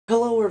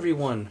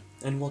everyone,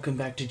 and welcome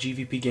back to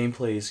GVP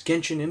Gameplays,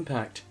 Genshin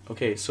Impact.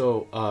 Okay,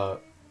 so,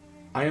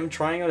 I am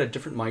trying out a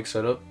different mic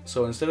setup,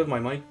 so instead of my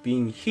mic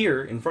being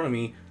here in front of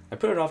me, I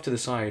put it off to the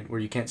side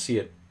where you can't see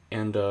it,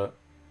 and,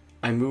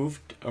 I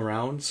moved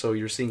around, so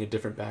you're seeing a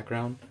different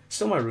background.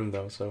 Still my room,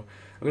 though, so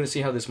I'm gonna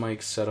see how this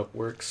mic setup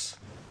works.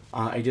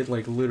 I did,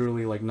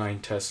 literally 9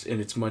 tests,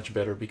 and it's much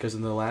better, because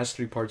in the last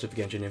 3 parts of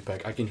Genshin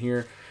Impact, I can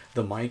hear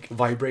the mic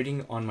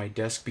vibrating on my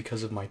desk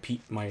because of my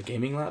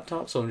gaming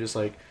laptop, so I'm just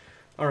like,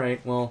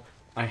 alright, well,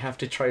 I have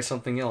to try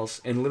something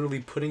else, and literally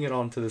putting it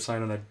onto the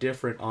side on a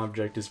different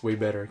object is way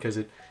better, because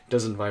it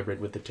doesn't vibrate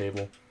with the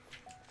table.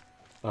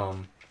 Or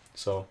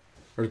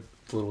the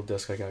little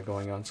desk I got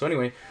going on. So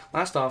anyway,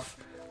 last off,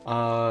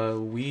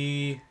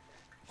 we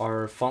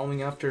are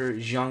following after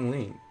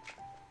Xiangling.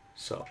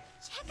 So.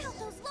 Check out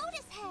those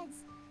lotus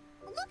heads!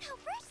 Look how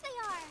fresh they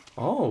are!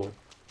 Oh,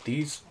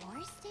 these...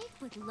 More steak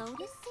with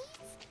lotus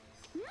seeds?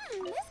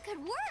 This could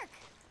work!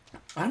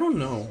 I don't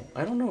know.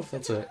 I don't know if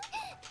that's a...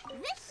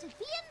 This should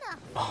be enough!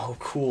 Oh,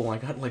 cool. I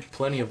got,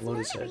 plenty of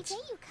lotus Every heads. day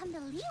you come to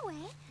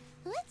Liyue.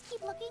 Let's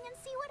keep looking and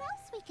see what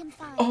else we can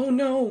find. Oh,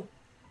 no!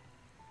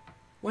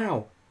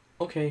 Wow.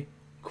 Okay.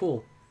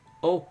 Cool.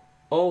 Oh.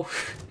 Oh.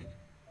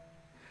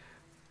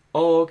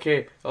 Oh,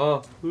 okay.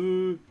 Oh,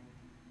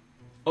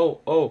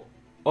 oh.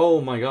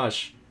 Oh my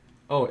gosh.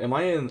 Oh,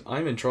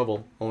 I'm in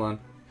trouble. Hold on.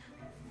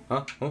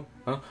 Huh? Oh,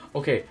 huh?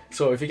 Okay,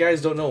 so if you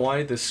guys don't know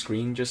why the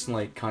screen just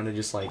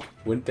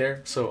went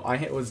there, so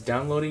I was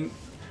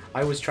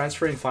I was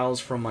transferring files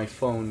from my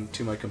phone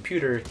to my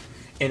computer,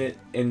 and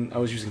I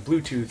was using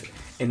Bluetooth,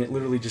 and it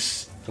literally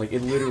just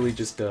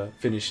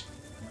finished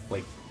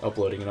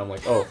uploading, and I'm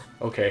like, oh,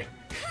 okay.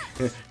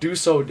 Do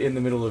so in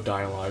the middle of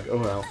dialogue. Oh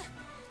well.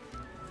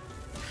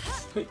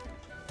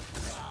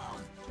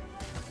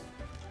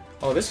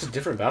 Oh, this is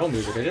different battle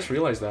music. I just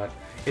realized that.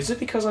 Is it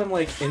because I'm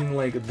in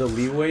the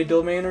Liyue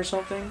domain or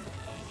something?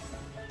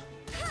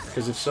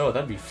 Because if so,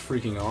 that'd be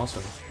freaking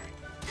awesome.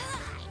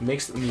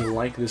 Makes me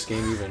like this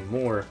game even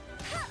more.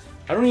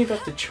 I don't even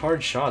have to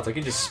charge shots. I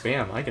can just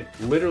spam.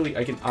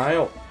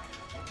 I'll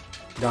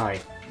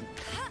die.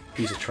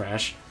 Piece of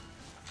trash.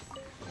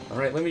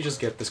 Alright, let me just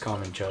get this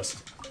common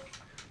chest.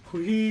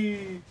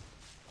 Whee!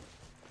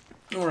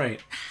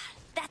 Alright.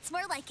 That's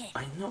more like it.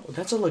 I know,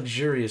 that's a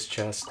luxurious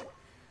chest.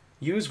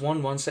 Use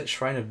one set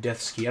Shrine of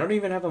Death's Key. I don't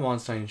even have a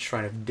Monstein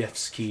Shrine of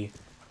Death's Key.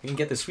 I can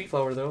get the Sweet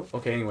Flower though.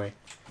 Okay, anyway.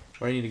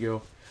 Where I need to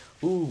go.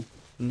 Ooh,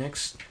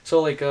 next.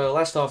 So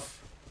last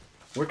off,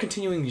 we're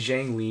continuing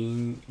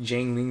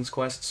Xiangling's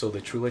quest, so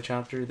the Trulla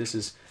Chapter. This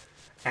is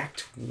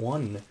Act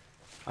 1.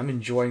 I'm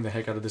enjoying the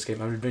heck out of this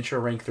game. I'm Adventure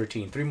rank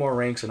 13. 3 more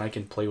ranks and I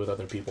can play with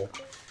other people.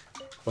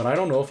 But I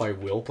don't know if I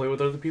will play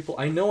with other people.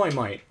 I know I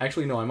might.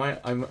 Actually, no, I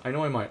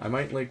know I might. I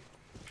might,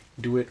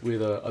 do it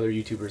with other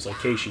YouTubers like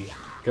Keishi.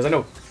 Because I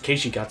know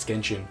Keishi got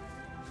Genshin.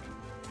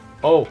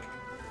 Oh,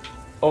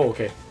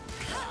 okay.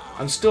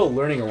 I'm still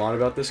learning a lot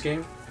about this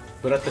game,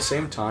 but at the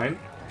same time,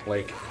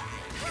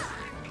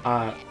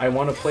 I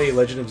want to play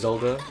Legend of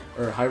Zelda,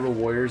 or Hyrule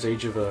Warriors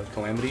Age of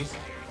Calamity,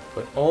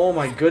 but oh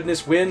my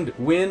goodness, wind!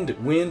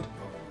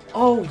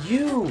 Oh,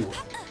 you!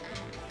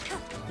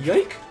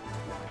 Yoink!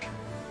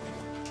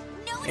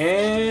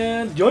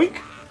 And yoink!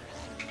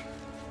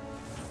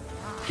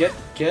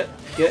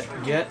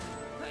 Get!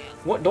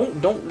 What? Don't,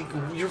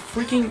 you're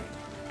freaking,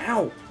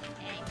 ow,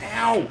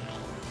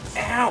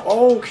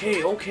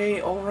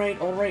 okay,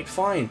 alright,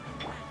 fine.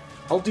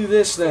 I'll do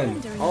this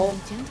then.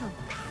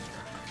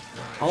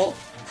 I'll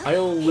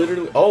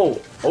literally, oh,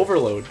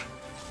 overload.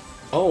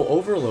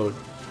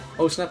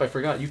 Oh snap, I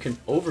forgot, you can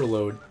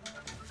overload.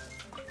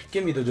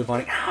 Give me the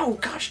divine, ow,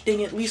 gosh dang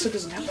it, Lisa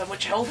doesn't have that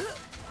much health.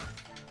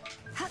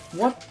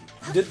 What?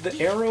 Did the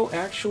arrow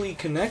actually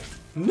connect?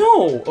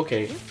 No,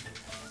 okay.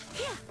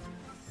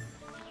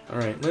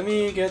 Alright, let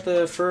me get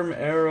the firm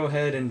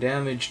arrowhead and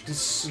damage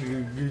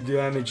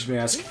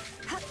mask.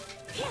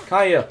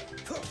 Kaya!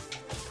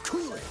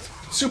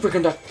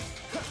 Superconduct!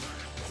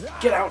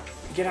 Get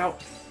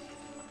out!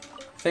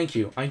 Thank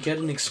you. I get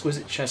an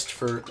exquisite chest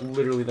for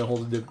literally the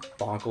whole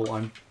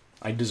debacle.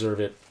 I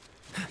deserve it.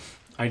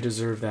 I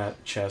deserve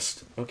that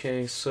chest.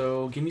 Okay,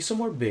 so give me some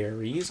more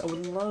berries. I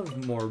would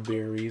love more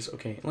berries.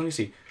 Okay, let me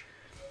see.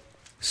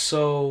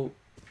 So,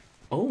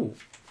 oh.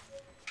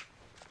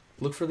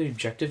 Look for the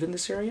objective in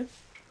this area?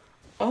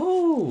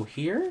 Oh,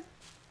 here?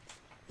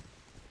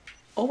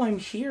 Oh, I'm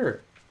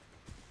here.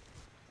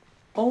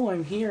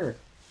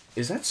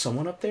 Is that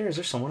someone up there? Is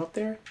there someone up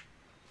there?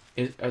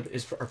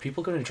 Are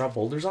people going to drop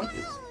boulders on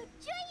you? Oh,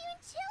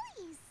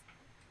 Chilies.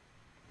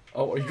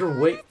 Oh, you're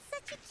way... That's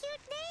such a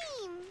cute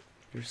name.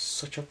 You're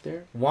such up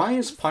there? Why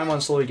is Paimon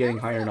slowly getting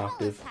higher in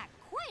octave?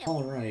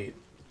 Alright.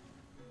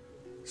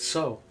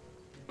 So...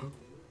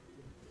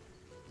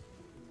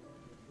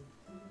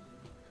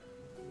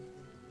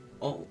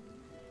 Oh,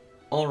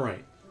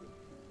 alright.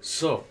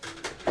 So,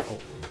 oh,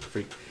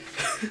 freak.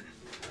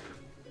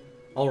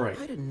 Alright.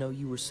 I didn't know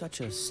you were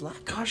such a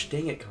slack. Gosh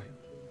dang it, Kyle.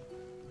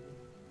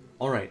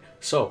 Alright,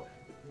 so,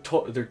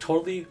 there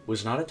totally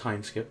was not a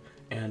time skip,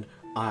 and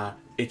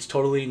it's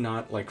totally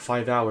not like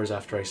 5 hours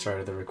after I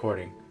started the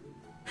recording.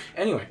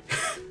 Anyway,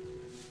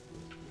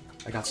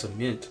 I got some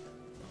mint.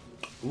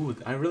 Ooh,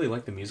 I really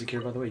like the music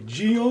here, by the way.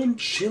 Gion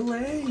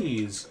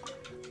Chiles!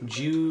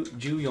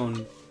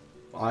 Juyon.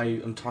 I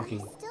am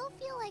talking. I still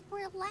feel like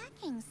we're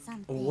lacking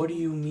something. What do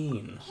you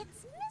mean?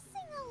 It's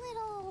missing a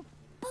little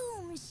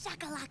boom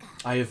shakalaka.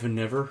 I have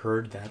never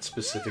heard that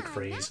specific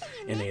phrase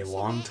in a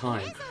long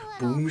time.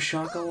 Boom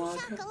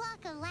shakalaka?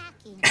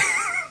 Lacking.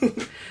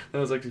 That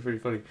was actually pretty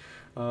funny.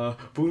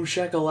 Boom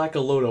shakalaka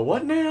loda.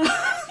 What now?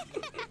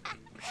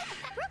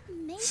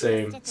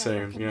 Same,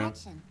 yeah.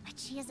 But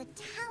she is a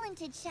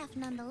talented chef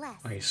nonetheless.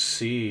 I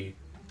see.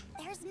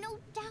 There's no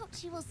doubt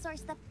she will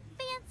source the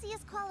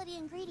fanciest quality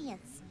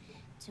ingredients.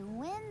 To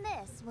win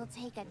this, we'll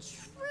take a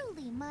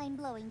truly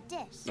mind-blowing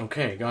dish.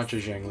 Okay, gotcha,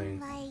 Zhangling.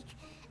 Like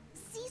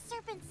sea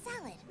serpent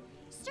salad,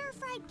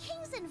 stir-fried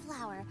kingston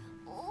flour,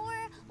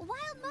 or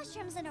wild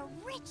mushrooms in a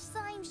rich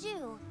slime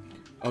jus.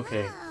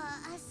 Okay.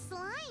 A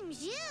slime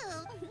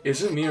jus?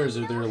 Is it me or is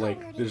there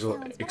like there's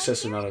an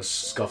excessive amount of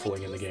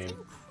scuffling in the game?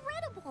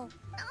 Incredible.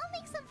 I'll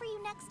make some for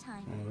you next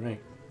time.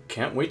 Alright.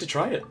 Can't wait to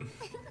try it.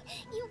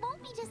 You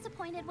won't be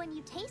disappointed when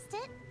you taste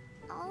it,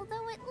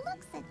 although it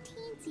looks a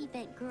teensy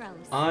bit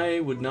gross. I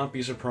would not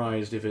be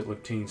surprised if it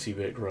looked teensy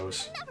bit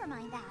gross. Never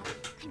mind that.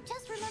 I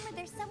just remembered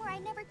there's somewhere I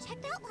never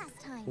checked out last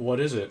time. What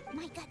is it?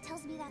 My gut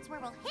tells me that's where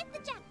we'll hit the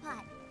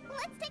jackpot.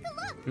 Let's take a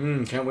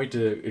look. Can't wait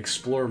to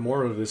explore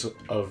more of this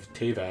of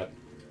Teyvat.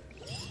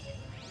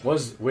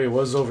 What's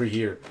over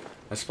here?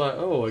 I spot.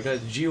 Oh, I got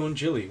Gion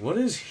Jilly. What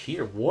is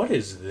here? What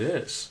is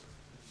this?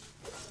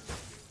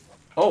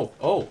 Oh.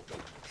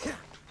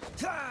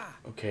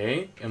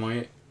 Okay.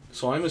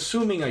 So I'm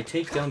assuming I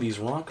take down these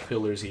rock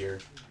pillars here.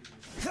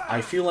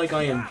 I feel like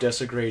I am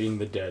desecrating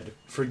the dead.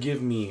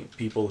 Forgive me,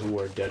 people who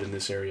are dead in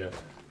this area.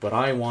 But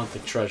I want the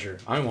treasure.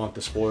 I want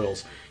the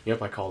spoils.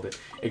 Yep, I called it.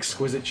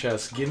 Exquisite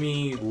chest. Give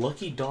me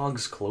Lucky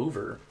Dog's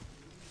Clover.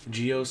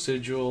 Geo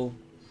Sigil.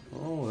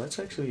 Oh, that's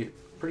actually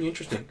pretty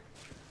interesting.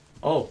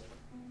 Oh,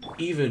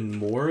 even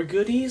more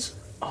goodies?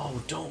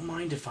 Oh, don't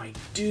mind if I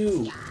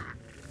do.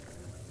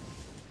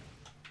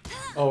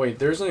 Oh, wait,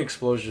 there's an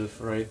explosion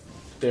right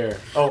there.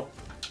 Oh.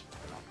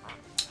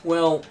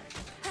 Well,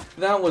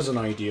 that wasn't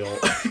ideal.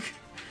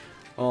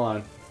 Hold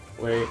on.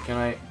 Wait,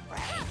 can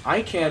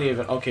I can't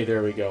even... Okay,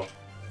 there we go.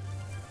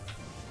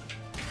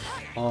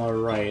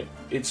 Alright,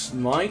 it's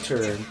my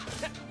turn.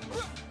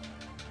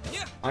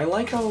 I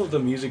like how the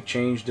music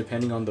changed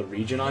depending on the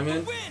region I'm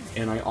in,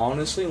 and I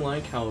honestly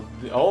like how...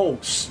 Oh,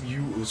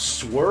 you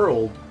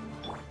swirled.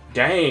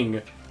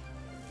 Dang.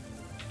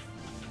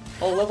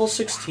 Oh, level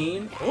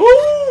 16?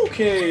 Ooh,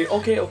 okay.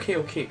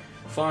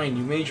 Fine,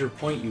 you made your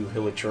point, you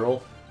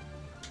hilichurl.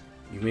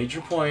 You made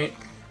your point.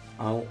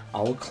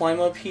 I'll climb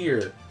up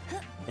here,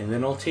 and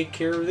then I'll take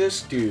care of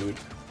this dude.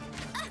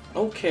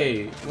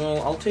 Okay,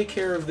 well, I'll take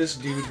care of this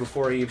dude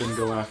before I even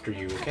go after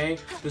you, okay?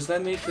 Does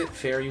that make it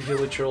fair, you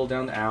hilichurl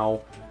down?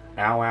 Ow.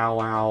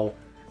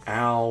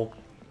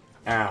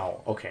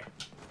 Ow. Okay.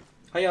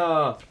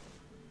 Hiya!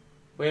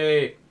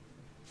 Wait.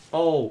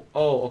 Oh,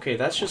 okay,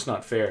 that's just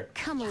not fair.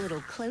 Come a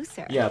little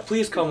closer. Yeah,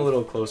 please come a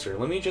little closer.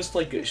 Let me just,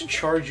 like,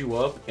 charge you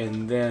up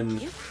and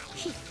then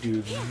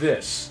do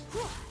this.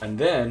 And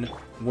then,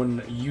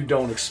 when you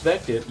don't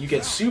expect it, you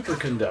get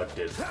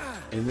superconducted.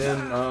 And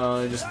then,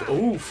 just,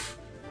 oof.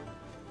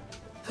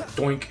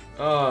 Doink.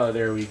 Ah,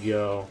 there we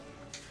go.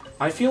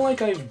 I feel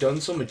like I've done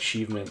some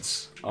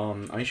achievements.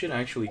 I should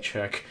actually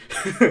check.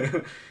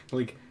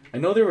 Like, I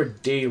know there were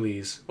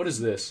dailies. What is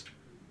this?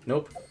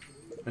 Nope.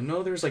 I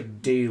know there's,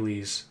 like,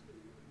 dailies.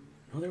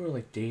 I know there were,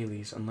 like,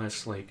 dailies,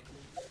 unless, like...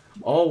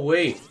 Oh,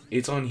 wait!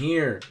 It's on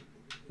here!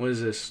 What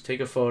is this? Take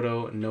a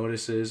photo,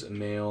 notices,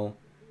 mail,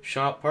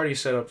 shop, party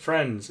setup,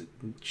 friends,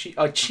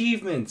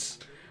 achievements!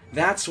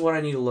 That's what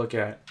I need to look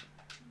at.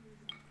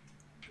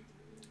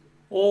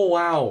 Oh,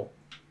 wow.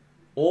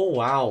 Oh,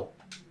 wow.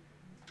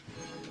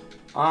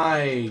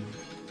 I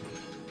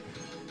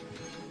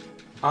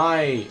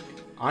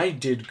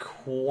did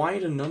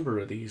quite a number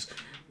of these.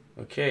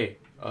 Okay,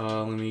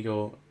 let me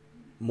go.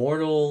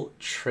 Mortal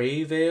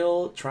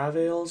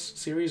Travails,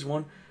 Series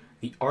 1.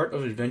 The Art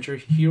of Adventure,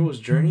 Hero's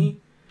Journey.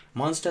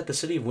 Mondstadt, the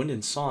City of Wind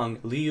and Song.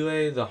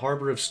 Liyue, the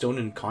Harbor of Stone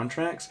and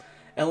Contracts.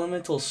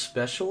 Elemental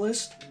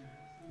Specialist.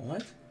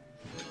 What?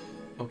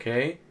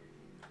 Okay.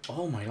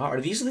 Oh my god,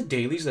 are these the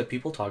dailies that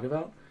people talk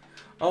about?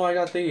 Oh, I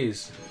got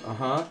these.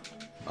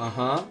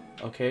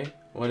 Okay.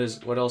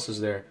 What else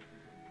is there?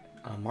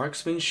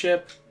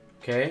 Marksmanship.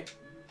 Okay.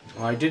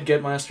 Well, I did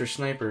get Master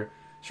Sniper.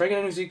 Strike an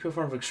enemy's weak point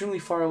from extremely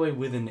far away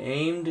with an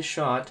aimed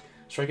shot.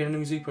 Strike an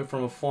enemy's weak point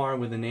from afar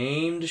with an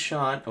aimed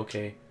shot.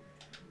 Okay.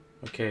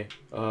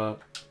 Let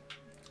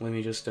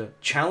me just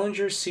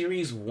Challenger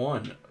Series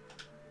 1.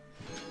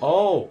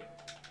 Oh,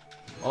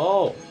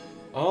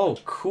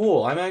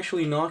 cool. I'm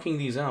actually knocking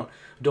these out.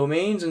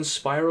 Domains and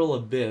Spiral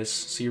Abyss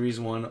Series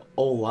 1.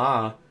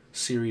 Ola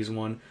Series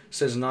 1.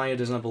 Says Naya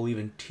does not believe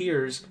in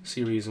tears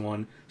Series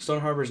 1. Stone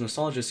Harbor's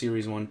Nostalgia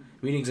Series 1.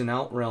 Meetings in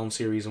Outrealm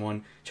Series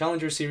 1.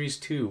 Challenger Series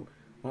 2.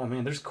 Oh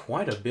man, there's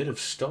quite a bit of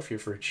stuff here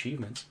for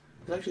achievements.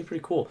 It's actually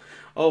pretty cool.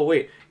 Oh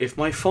wait, if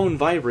my phone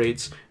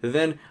vibrates,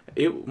 then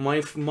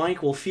my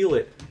mic will feel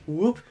it.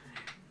 Whoop.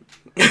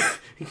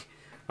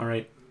 All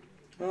right.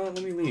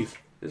 Let me leave.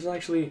 This is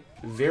actually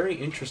very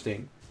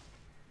interesting.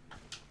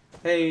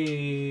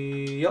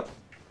 Hey, yup.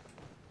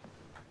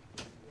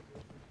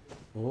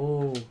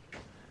 Oh,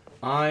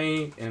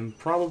 I am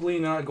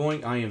not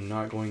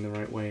going the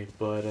right way,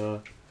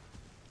 but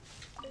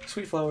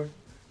Sweet Flower,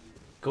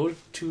 go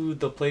to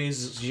the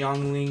place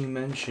Jiangling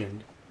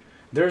mentioned.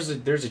 There's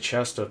a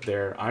chest up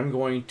there. I'm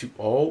going to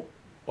oh,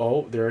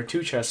 there are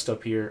two chests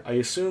up here. I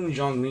assume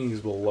Jiangling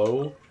is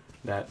below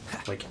that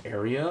like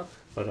area,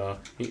 but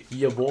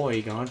your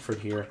boy Godford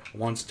here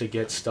wants to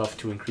get stuff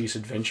to increase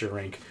adventure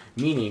rank,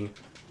 meaning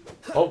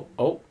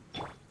oh,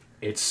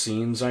 it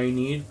seems I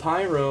need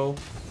pyro.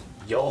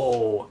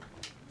 Yo,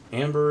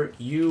 Amber,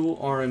 you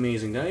are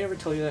amazing. Did I ever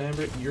tell you that,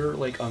 Amber? You're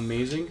like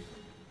amazing.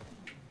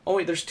 Oh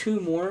wait, there's two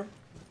more.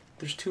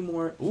 There's two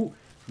more. Ooh,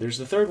 there's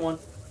the third one.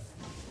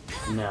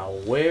 Now,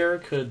 where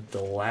could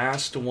the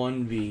last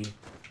one be?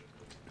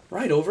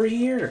 Right over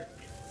here.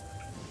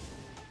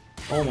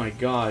 Oh my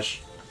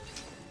gosh.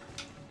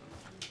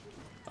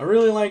 I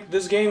really like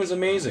this game. Is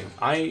amazing.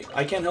 I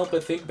can't help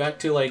but think back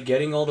to like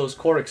getting all those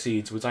Korok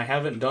seeds, which I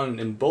haven't done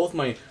in both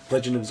my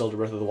Legend of Zelda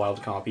Breath of the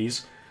Wild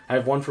copies. I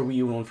have one for Wii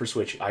U and one for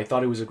Switch. I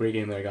thought it was a great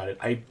game that I got it.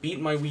 I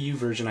beat my Wii U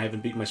version. I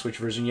haven't beaten my Switch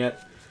version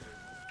yet.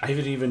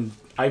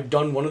 I've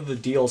done one of the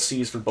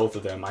DLCs for both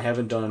of them. I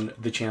haven't done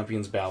the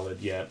Champion's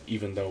Ballad yet,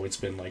 even though it's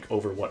been like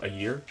over, what, a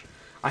year?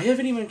 I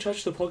haven't even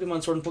touched the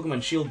Pokemon Sword and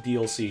Pokemon Shield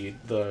DLC,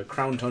 the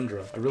Crown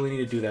Tundra. I really need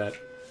to do that.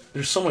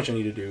 There's so much I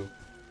need to do.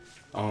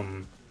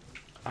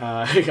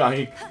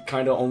 I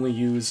kind of only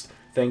used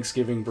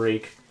Thanksgiving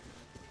break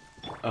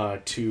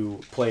to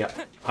play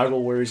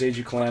Hyrule Warriors Age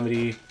of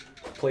Calamity,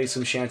 play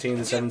some Shantae and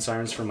the Seven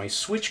Sirens for my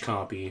Switch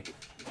copy.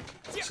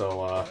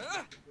 So,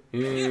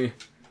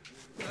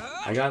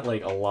 I got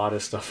like a lot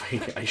of stuff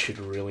I should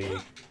really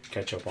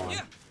catch up on.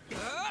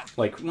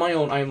 Like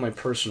my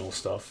personal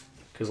stuff,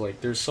 because like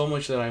there's so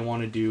much that I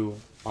want to do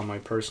on my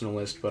personal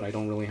list, but I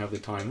don't really have the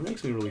time. It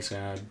makes me really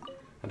sad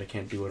that I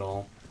can't do it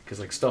all, because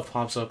like stuff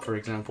pops up. For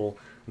example,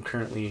 I'm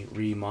currently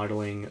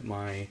remodeling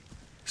my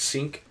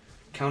sink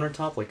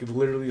countertop, like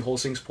literally the whole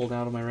sink's pulled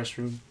out of my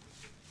restroom.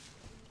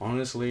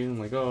 Honestly, I'm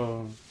like,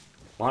 oh,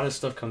 a lot of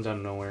stuff comes out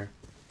of nowhere.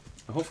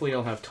 Hopefully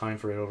I'll have time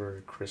for it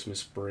over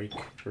Christmas break,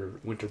 or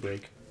winter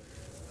break.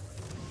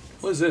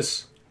 What is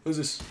this? What is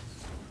this?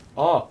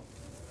 Oh.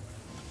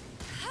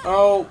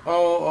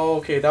 Oh,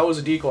 okay, that was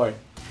a decoy.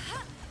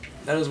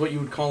 That is what you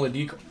would call a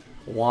decoy.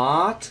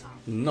 What?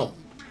 No.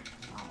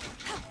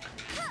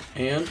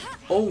 And,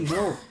 oh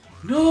no.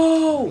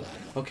 No!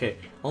 Okay,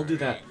 I'll do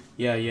that.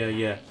 Yeah.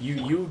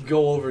 You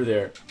go over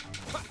there.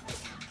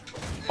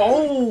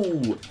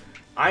 Oh!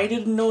 I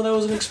didn't know that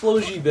was an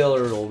explosion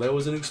barrel. That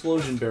was an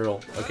explosion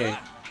barrel. Okay.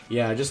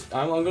 Yeah,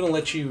 I'm gonna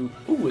let you...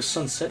 Ooh, it's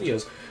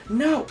Sunsetias.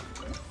 No!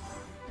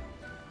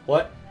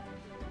 What?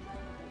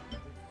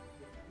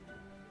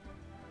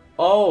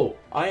 Oh,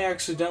 I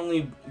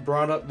accidentally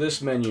brought up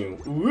this menu.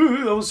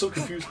 Ooh, I was so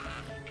confused.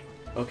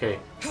 Okay.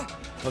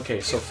 Okay,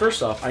 so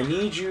first off, I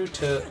need you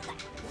to...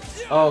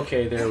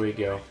 Okay, there we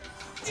go.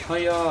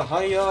 Hiya,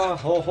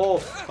 ho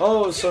ho.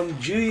 Oh, some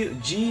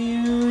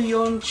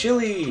Jiyon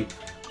chili.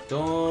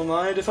 Don't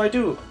mind if I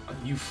do.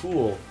 You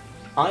fool.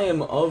 I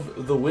am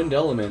of the wind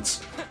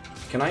elements.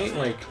 Can I,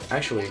 like,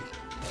 actually...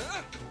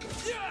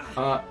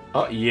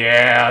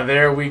 yeah,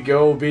 there we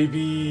go,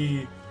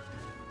 baby.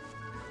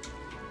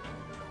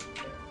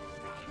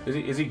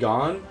 Is he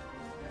gone?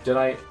 Did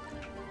I...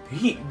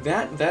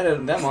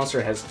 That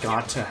monster has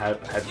got to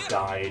have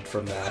died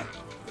from that.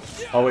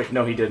 Oh wait,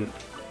 no he didn't.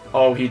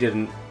 Oh, he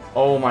didn't.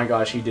 Oh my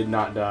gosh, he did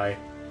not die.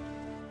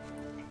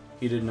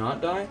 He did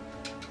not die?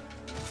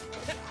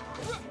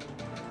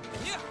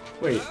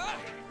 Wait.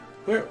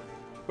 Where'd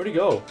he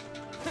go?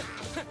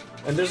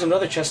 And there's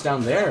another chest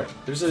down there.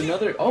 There's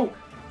another... Oh,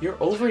 you're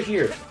over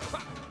here.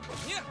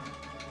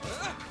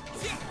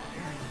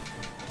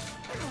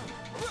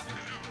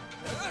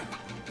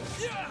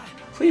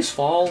 Please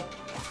fall.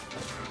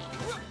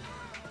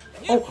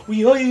 Oh,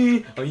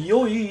 yoy,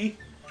 yoy.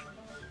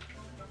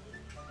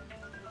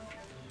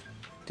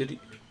 Did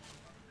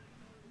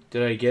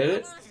I get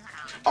it?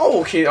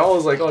 Oh, okay. I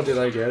was like, oh, did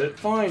I get it?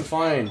 Fine.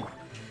 Fine,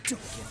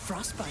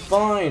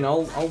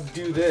 I'll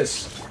do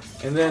this.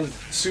 And then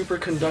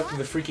superconduct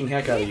the freaking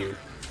heck out of you.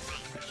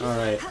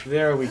 Alright,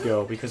 there we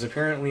go. Because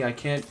apparently I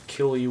can't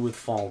kill you with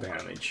fall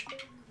damage.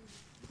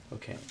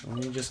 Okay, let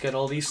me just get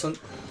all these Ooh,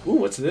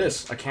 what's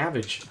this? A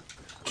cabbage.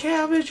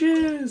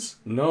 Cabbages!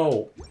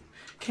 No.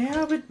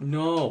 Cabbage?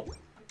 No.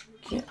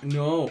 Can't.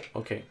 No.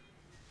 Okay.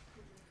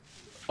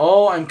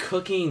 Oh, I'm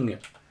cooking.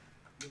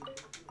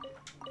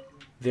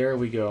 There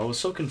we go. I was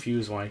so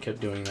confused why I kept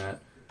doing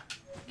that.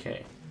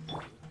 Okay.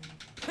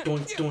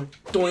 Doink, doink,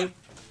 doink.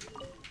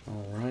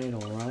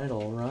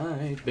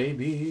 Alright,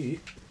 baby.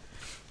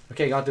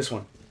 Okay, got this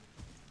one.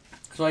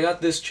 So I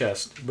got this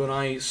chest, but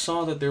I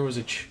saw that there was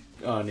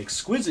an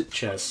exquisite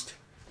chest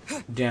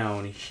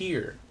down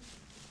here.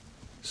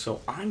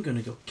 So I'm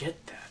gonna go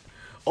get that.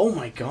 Oh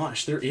my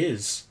gosh, there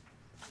is.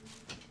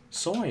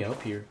 So high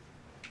up here.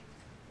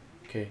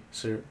 Okay,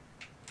 so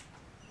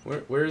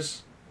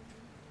where's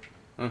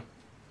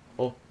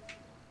oh,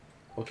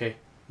 okay,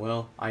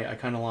 well, I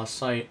kind of lost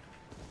sight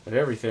of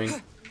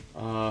everything.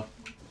 Oh,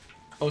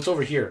 it's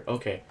over here.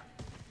 Okay,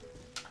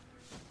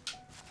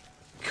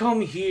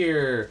 come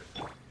here,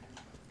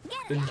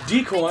 the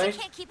decoy.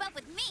 Can't keep up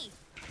with me.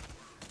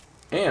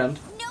 And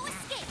No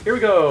escape. here we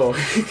go.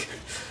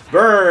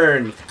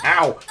 Burn.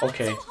 Ow.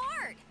 Okay.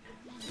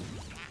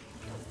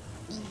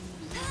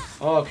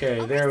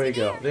 Okay, there we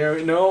go.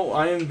 There. No,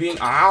 I am being.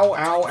 Ow,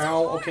 ow,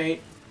 ow.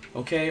 Okay,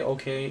 okay,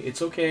 okay.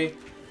 It's okay.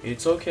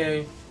 It's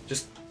okay.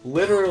 Just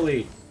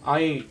literally,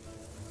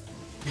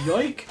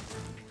 Yike.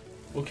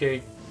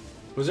 Okay.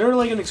 Was there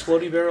like an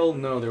explodey barrel?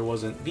 No, there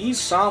wasn't. These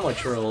Sama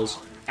churls.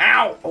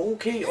 Ow.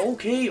 Okay,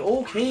 okay,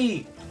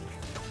 okay.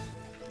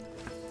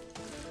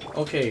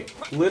 Okay.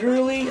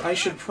 Literally, I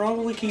should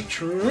probably keep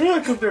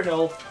track of their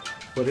health,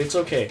 but it's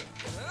okay.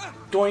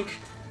 Doink.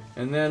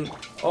 And then.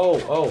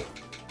 Oh.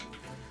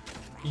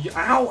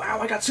 Ow, ow,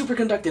 I got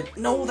superconducted.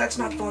 No, that's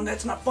not fun,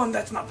 that's not fun,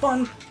 that's not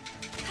fun.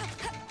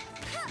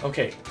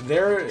 Okay,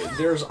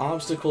 there's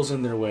obstacles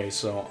in their way,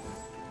 so...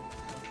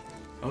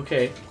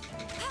 Okay.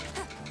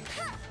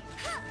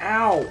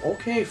 Ow,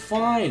 okay,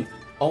 fine.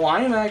 Oh,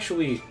 I am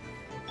actually...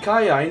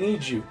 Kaya, I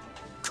need you.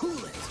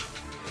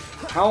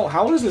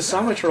 How is the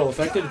Samaturl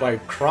affected by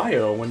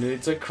cryo when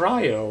it's a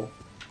cryo?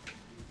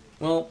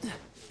 Well...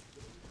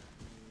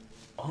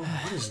 Oh,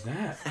 what is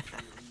that?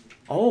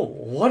 Oh,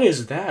 what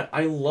is that?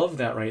 I love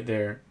that right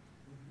there.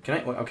 Can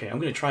I? Okay, I'm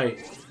gonna try it.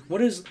 What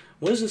is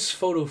this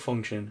photo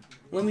function?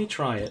 Let me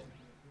try it.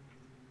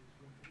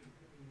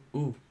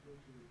 Ooh,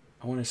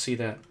 I want to see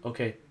that.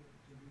 Okay.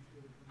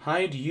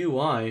 Hide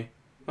UI.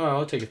 Oh,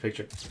 I'll take a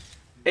picture.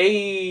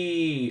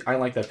 Hey, I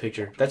like that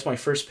picture. That's my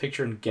first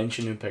picture in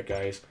Genshin Impact,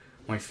 guys.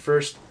 My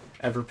first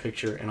ever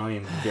picture, and I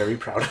am very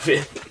proud of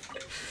it.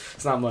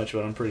 It's not much,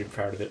 but I'm pretty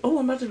proud of it. Oh,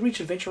 I'm about to reach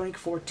adventure rank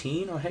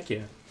 14. Oh, heck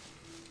yeah.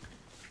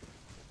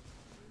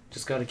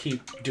 Just gotta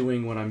keep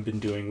doing what I've been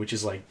doing, which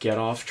is like get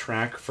off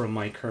track from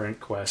my current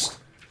quest.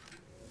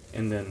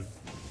 And then,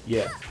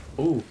 yeah.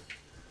 Ooh.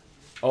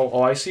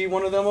 Oh, I see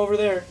one of them over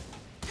there.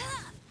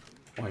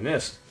 Oh, I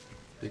missed.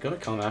 Is he gonna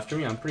come after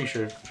me? I'm pretty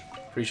sure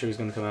he's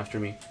gonna come after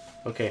me.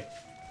 Okay.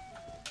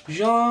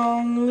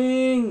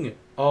 Zhongling!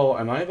 Oh,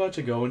 am I about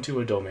to go into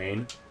a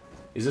domain?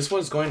 Is this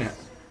what's going to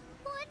happen?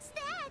 What's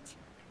that?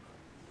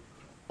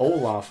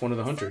 Olaf, one of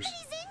the hunters.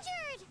 Somebody's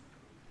injured.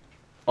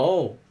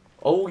 Oh.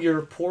 Oh,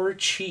 your poor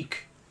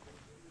cheek.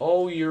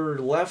 Oh, your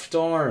left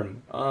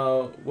arm.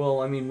 Well,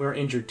 I mean, we're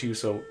injured too,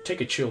 so take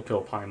a chill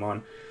pill,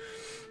 Paimon.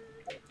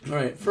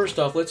 Alright, first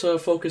off, let's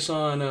focus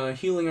on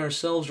healing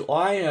ourselves.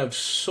 I have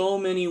so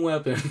many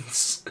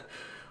weapons.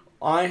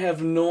 I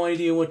have no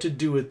idea what to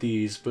do with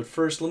these, but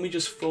first, let me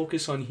just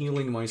focus on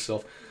healing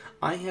myself.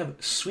 I have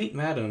Sweet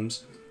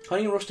Madams,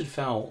 honey and roasted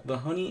fowl. The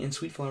honey and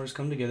sweet flowers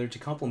come together to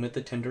complement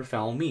the tender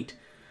fowl meat.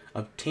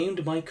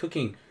 Obtained by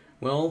cooking.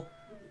 Well,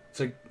 it's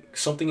like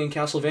something in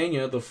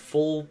Castlevania, the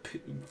full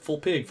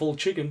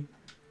chicken.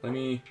 Let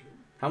me...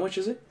 How much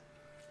is it?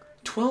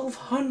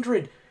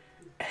 1,200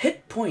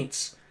 hit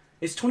points!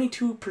 It's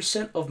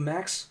 22% of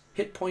max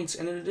hit points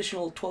and an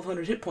additional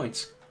 1,200 hit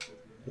points.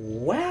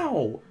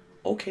 Wow!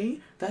 Okay,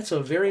 that's a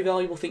very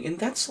valuable thing, and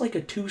that's like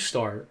a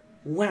 2-star.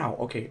 Wow,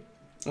 okay.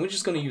 I'm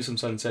just gonna use some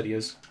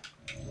Sunsetias.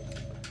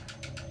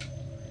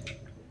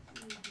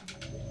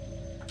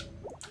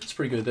 That's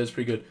pretty good, that's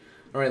pretty good.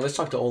 Alright, let's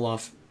talk to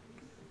Olaf.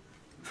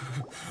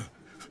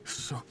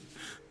 So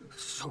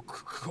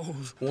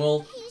cold.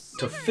 Well,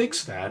 to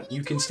fix that,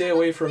 you can stay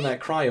away from that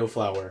cryo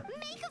flower.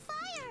 Make a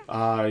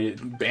fire.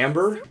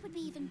 Amber? Soup would be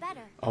even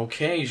better.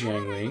 Okay, How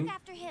about I Zhangling. look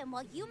after him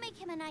while you make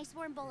him a nice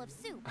warm bowl of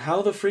soup?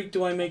 How the freak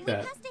do I make We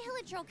that? passed a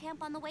Hillitro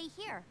camp on the way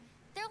here.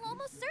 There'll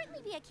almost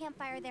certainly be a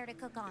campfire there to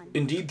cook on.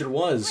 Indeed there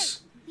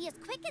was. Great. Be as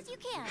quick as you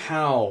can.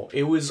 How?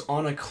 It was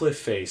on a cliff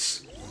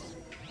face.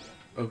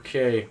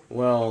 Okay,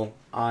 well,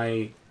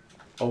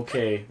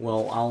 Okay,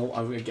 well,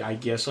 I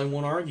guess I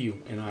won't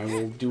argue, and I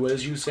will do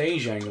as you say,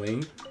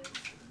 Zhangling.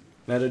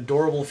 That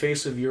adorable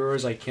face of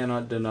yours I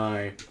cannot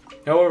deny.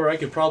 However, I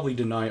could probably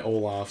deny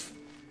Olaf.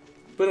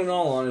 But in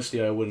all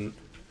honesty, I wouldn't.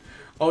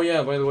 Oh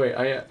yeah, by the way,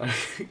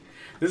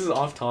 this is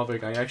off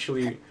topic. I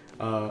actually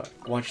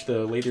watched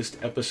the latest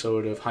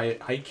episode of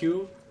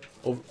Haikyuu,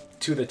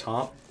 To the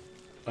Top,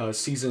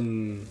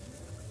 season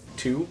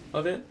 2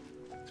 of it.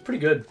 It's pretty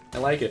good. I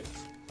like it.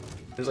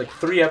 There's like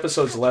 3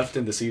 episodes left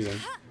in the season.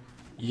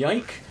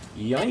 Yike!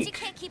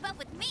 Yike!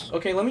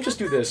 Okay, let me just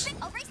do this.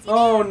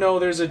 Oh no,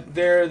 there's a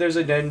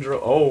dendro.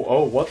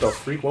 Oh, what the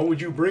freak? Why would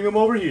you bring him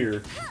over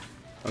here?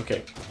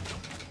 Okay.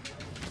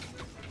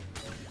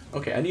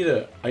 Okay,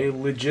 I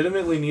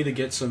legitimately need to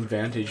get some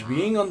vantage.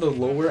 Being on the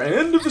lower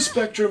end of the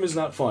spectrum is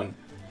not fun.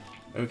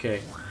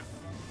 Okay.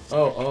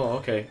 Oh,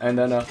 okay. And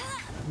then,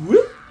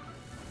 whoop!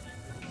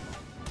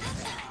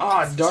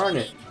 Ah, darn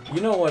it.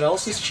 You know what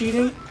else is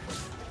cheating?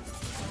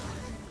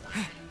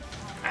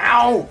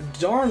 Ow!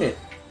 Darn it.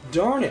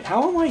 Darn it.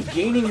 How am I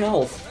gaining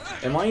health?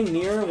 Am I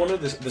near one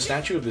of the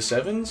statue of the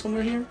seven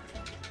somewhere here?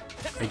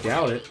 I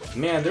doubt it.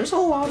 Man, there's a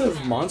lot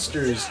of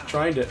monsters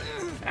trying to...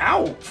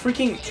 Ow!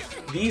 Freaking...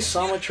 These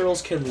Sama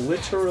Turtles can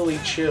literally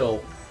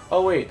chill.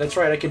 Oh wait, that's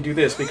right, I can do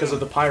this because of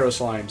the Pyro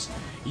Slimes.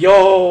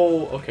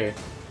 Yo! Okay.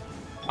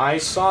 I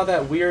saw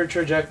that weird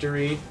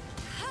trajectory.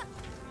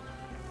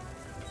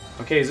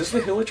 Okay, is this the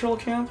Hilitrol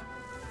camp?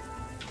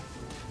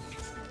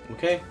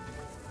 Okay.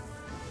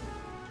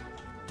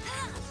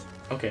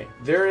 Okay,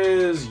 there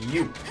is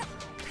you.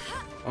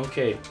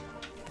 Okay.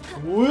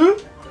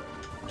 Whoop!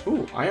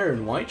 Ooh,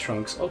 iron white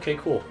trunks. Okay,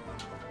 cool.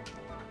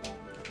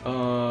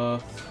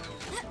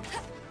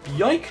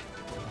 Yike!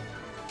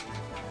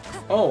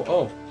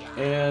 Oh,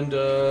 and,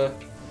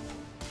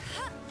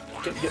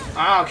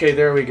 Ah, okay,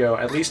 there we go.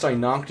 At least I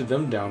knocked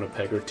them down a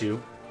peg or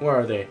two. Where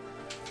are they?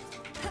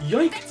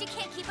 Yike!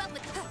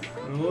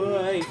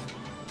 Alright.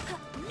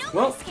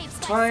 Well,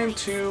 time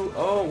to...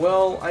 Oh,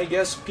 well, I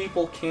guess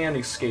people can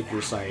escape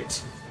your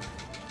sights.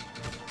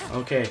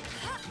 Okay.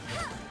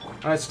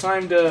 It's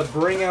time to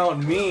bring out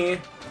me,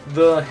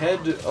 the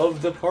head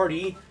of the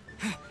party.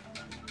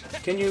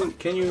 Can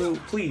you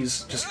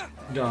please just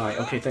die?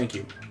 Okay, thank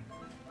you.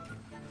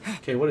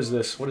 Okay, what is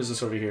this? What is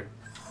this over here?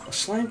 A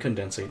slime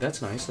condensate.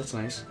 That's nice, that's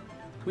nice.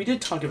 We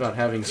did talk about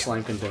having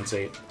slime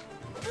condensate.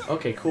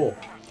 Okay, cool.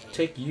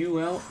 Take you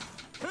out.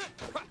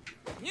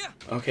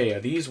 Okay, are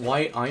these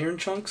white iron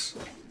chunks?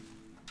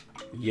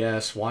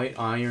 Yes, white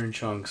iron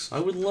chunks. I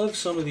would love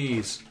some of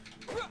these.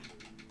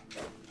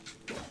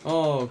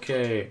 Oh,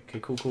 okay. Okay,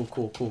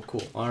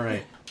 cool.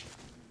 Alright.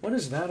 What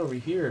is that over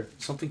here?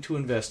 Something to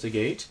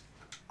investigate.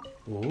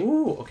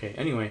 Ooh, okay,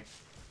 anyway.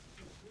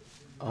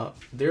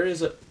 There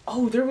is a...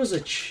 Oh, there's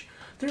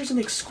an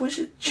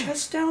exquisite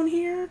chest down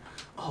here?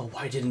 Oh,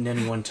 why didn't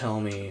anyone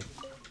tell me?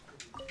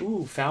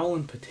 Ooh, fowl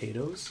and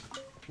potatoes.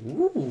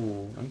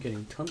 Ooh, I'm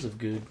getting tons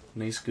of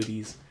nice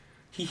goodies.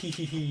 Hee hee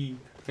hee hee.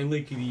 I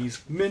like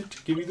these.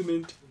 Mint, give me the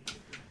mint.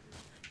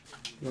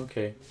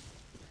 Okay.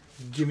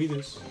 Give me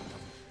this.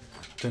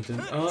 Dun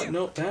dun.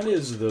 No, that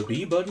is the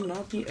B button,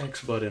 not the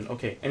X button.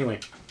 Okay,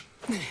 anyway.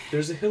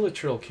 There's a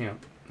Hilitrol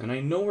camp, and I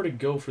know where to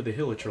go for the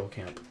Hilitrol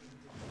camp.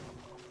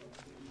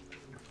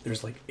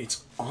 There's like,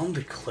 it's on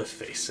the cliff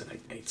face, and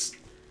it's...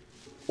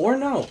 Or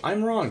no,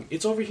 I'm wrong.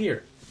 It's over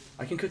here.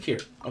 I can cook here.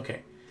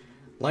 Okay.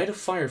 Light a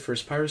fire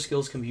first. Pyro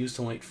skills can be used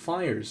to light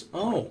fires.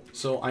 Oh,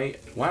 so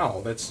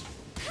wow, that's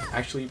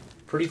actually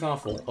pretty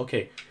thoughtful.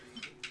 Okay.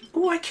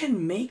 Oh, I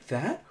can make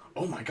that?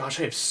 Oh my gosh,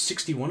 I have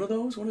 61 of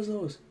those? What is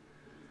those?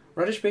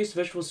 Radish-based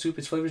vegetable soup.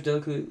 Its flavors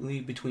delicately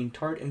between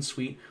tart and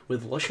sweet.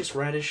 With luscious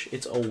radish,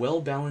 it's a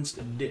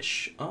well-balanced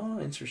dish. Oh,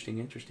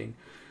 interesting.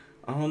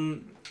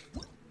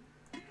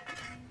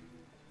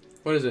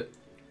 What is it?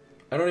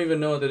 I don't even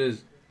know what that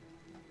is.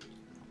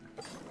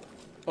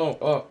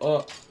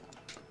 Oh,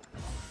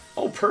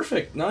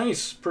 perfect.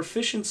 Nice.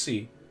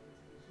 Proficiency.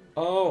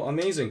 Oh,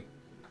 amazing.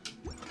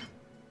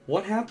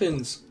 What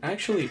happens...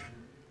 Actually,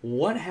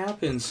 what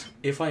happens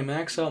if I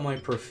max out my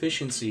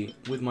proficiency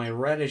with my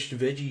radish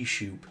veggie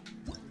soup?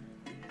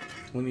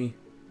 Let me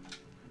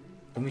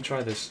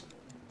try this.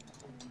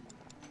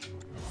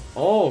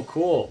 Oh,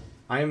 cool.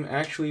 I'm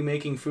actually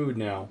making food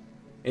now.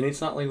 And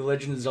it's not like The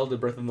Legend of Zelda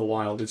Breath of the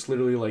Wild. It's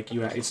literally like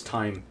it's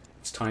time.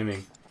 It's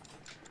timing.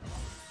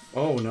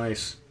 Oh,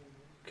 nice.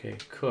 Okay,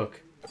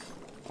 cook.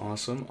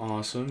 Awesome.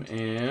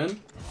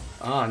 And...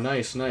 Ah,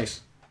 nice.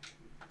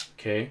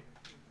 Okay.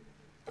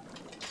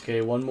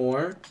 Okay, one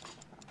more.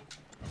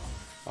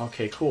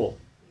 Okay, cool.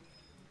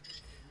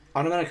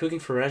 Automatic cooking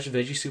for radish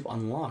veggie soup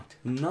unlocked.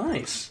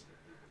 Nice.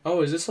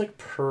 Oh, is this like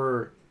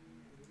per...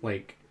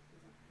 like...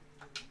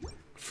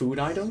 food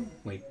item?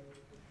 Like...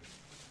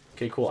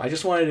 Okay, cool. I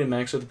just wanted to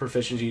max out the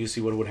proficiency to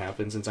see what would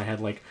happen since I had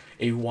like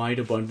a wide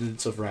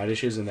abundance of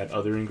radishes and that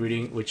other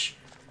ingredient, which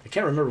I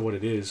can't remember what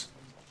it is.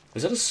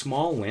 Is that a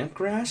small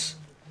lampgrass?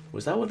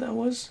 Was that what that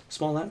was?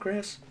 Small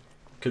lampgrass?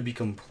 Could be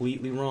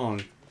completely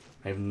wrong.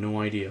 I have no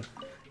idea.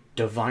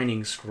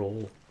 Divining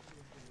scroll.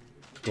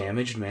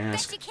 Damaged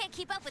mask. Bet you can't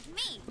keep up with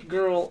me.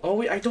 Girl, oh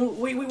wait, I don't.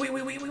 Wait.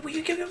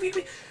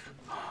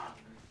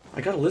 I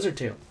got a lizard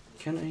tail.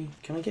 Can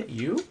I get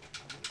you?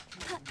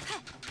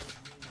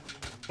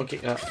 Okay,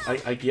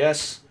 I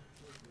guess.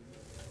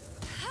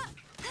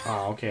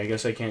 Oh, okay, I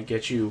guess I can't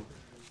get you.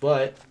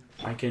 But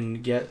I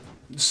can get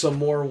some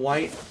more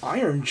white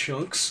iron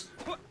chunks.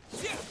 I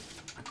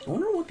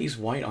wonder what these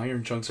white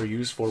iron chunks are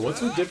used for. What's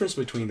the difference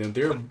between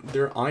them?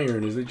 They're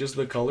iron. Is it just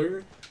the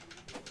color?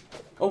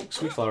 Oh,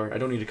 sweet flower. I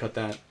don't need to cut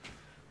that.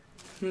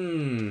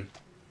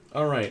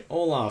 Alright,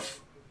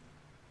 Olaf.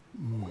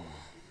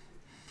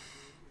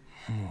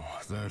 Oh,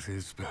 that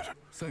is better.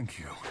 Thank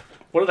you.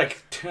 What did I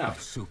tap?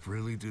 That soup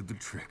really did the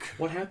trick.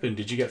 What happened?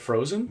 Did you get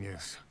frozen?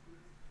 Yes.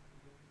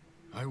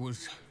 I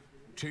was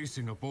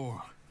chasing a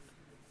boar.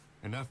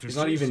 And after He's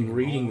not even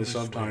reading the this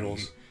subtitles.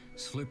 way, he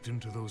slipped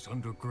into those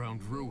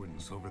underground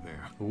ruins over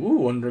there.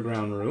 Ooh,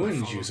 underground ruins,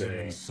 you I followed him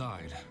say?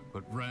 inside,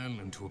 but ran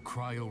into a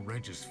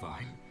cryo-regis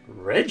vine.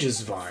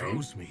 Regis vine?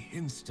 Froze me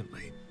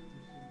instantly.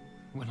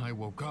 When I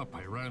woke up,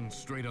 I ran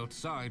straight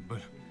outside,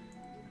 but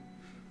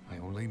I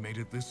only made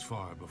it this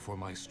far before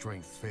my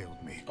strength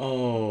failed me.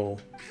 Oh.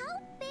 How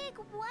big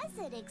was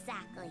it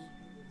exactly?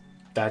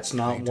 That's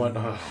not what...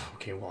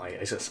 okay, well,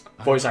 I just...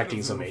 Voice acting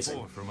is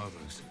amazing.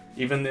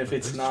 Even if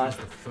it's not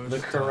the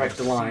correct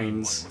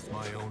lines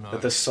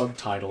that the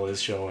subtitle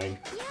is showing.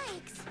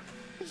 Yikes!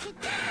 We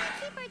should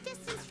definitely keep our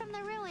distance from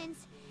the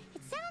ruins.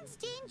 It sounds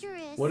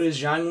dangerous. What is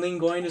Zhangling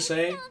going to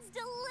say? It sounds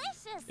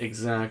delicious.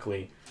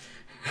 Exactly.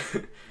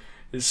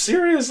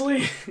 Seriously?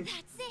 That's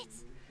it.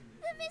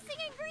 The missing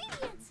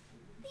ingredients.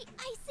 The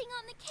icing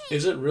on the cake.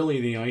 Is it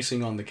really the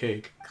icing on the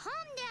cake? Calm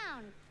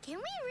down. Can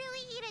we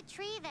really eat a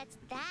tree that's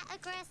that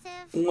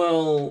aggressive?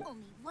 Well...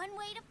 Only one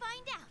way to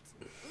find out.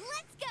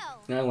 Let's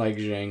go. I like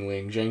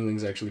Zhangling.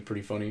 Zhangling's actually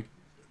pretty funny.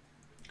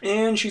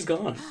 And she's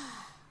gone.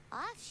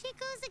 Off she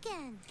goes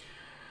again.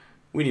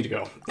 We need to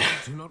go.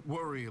 Do not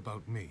worry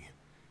about me.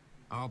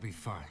 I'll be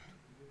fine.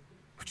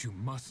 But you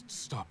must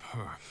stop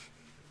her.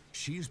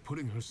 She is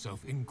putting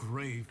herself in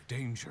grave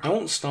danger. I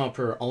won't stop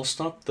her. I'll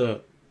stop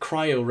the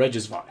Cryo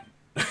Regisvine.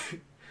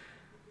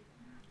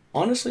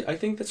 Honestly, I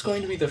think that's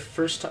going to be the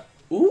first time...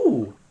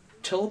 Ooh!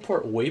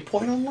 Teleport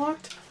waypoint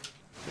unlocked?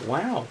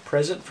 Wow.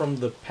 Present from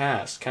the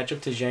past. Catch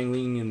up to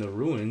Zhangling in the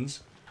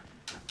ruins.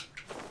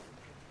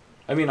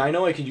 I mean, I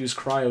know I could use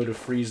Cryo to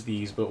freeze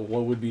these, but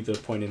what would be the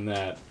point in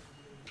that?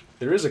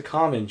 There is a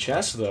common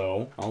chest,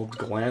 though. I'll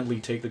gladly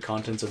take the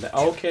contents of that.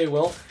 Okay,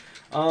 well...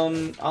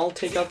 I'll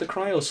take out the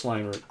Cryo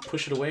Slimer.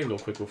 Push it away real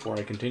quick before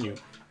I continue.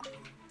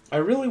 I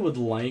really would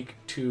like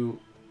to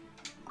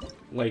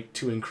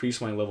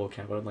increase my level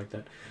cap. I would like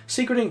that.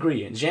 Secret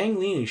ingredient. Zhang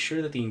Lin is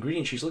sure that the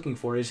ingredient she's looking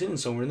for is hidden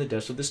somewhere in the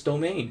depths of this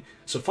domain.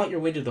 So fight your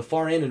way to the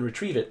far end and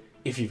retrieve it,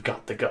 if you've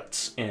got the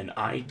guts. And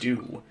I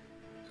do.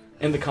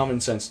 And the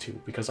common sense,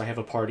 too, because I have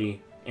a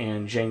party,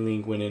 and Zhang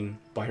Lin went in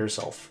by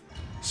herself.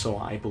 So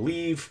I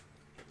believe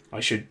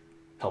I should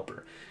help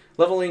her.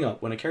 Leveling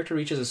up. When a character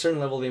reaches a certain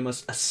level, they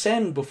must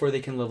ascend before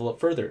they can level up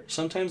further.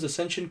 Sometimes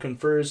ascension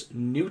confers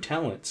new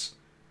talents.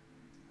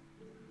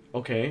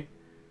 Okay.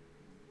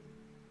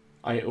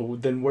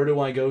 Then where do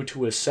I go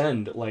to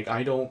ascend? Like,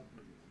 I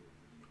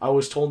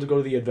was told to go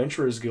to the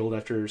Adventurers Guild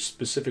after a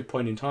specific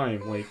point in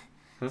time. Like,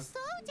 huh?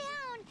 Slow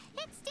down.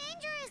 It's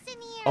dangerous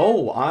in here.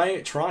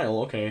 Oh,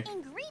 trial. Okay.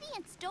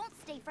 Ingredients don't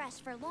stay fresh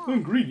for long.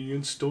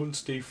 Ingredients don't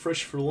stay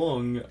fresh for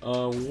long.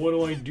 What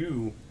do I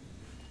do?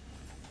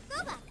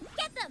 Boba,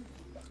 get them.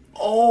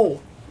 Oh,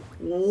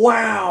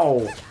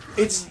 wow!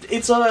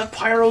 It's a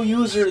pyro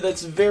user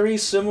that's very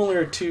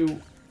similar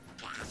to...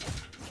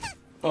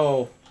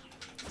 Oh.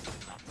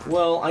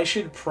 Well, I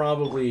should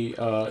probably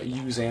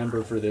use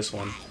Amber for this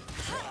one.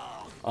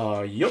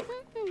 Yup.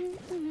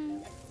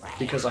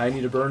 Because I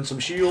need to burn some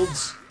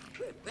shields.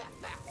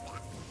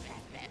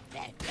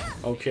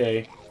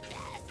 Okay.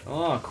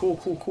 Ah, cool,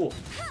 cool, cool.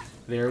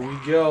 There we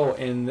go.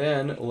 And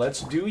then,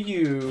 let's do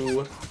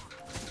you.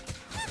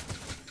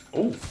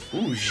 Oh,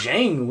 ooh,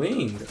 Zhang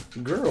Ling,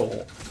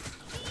 girl.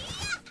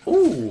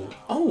 Ooh,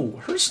 oh,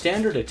 her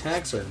standard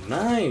attacks are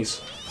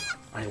nice.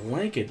 I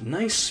like it.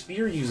 Nice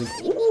spear using.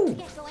 Ooh.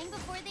 Get going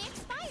before they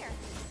expire.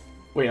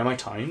 Wait, am I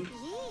timed?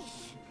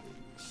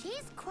 Yeesh.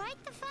 She's quite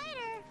the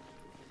fighter.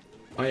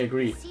 I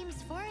agree.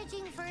 Seems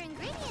foraging for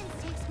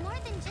ingredients takes more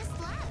than just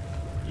luck.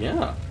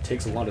 Yeah,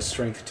 takes a lot of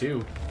strength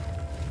too.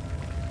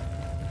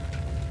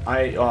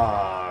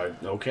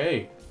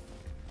 Okay.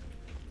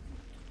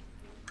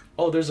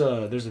 Oh, there's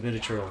a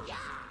miniature.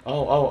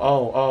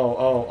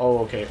 Oh,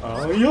 okay.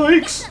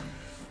 Yikes!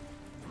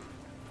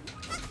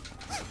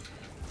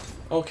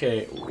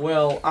 Okay,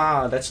 well,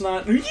 that's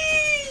not... Yee!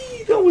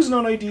 That was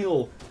not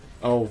ideal!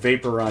 Oh,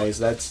 vaporize.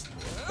 That's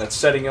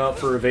setting up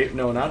for a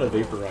no, not a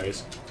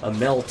vaporize. A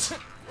melt.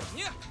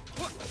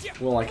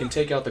 Well, I can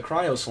take out the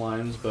cryo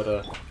slimes,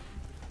 but,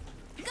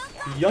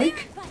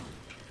 Yike!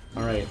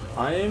 Alright,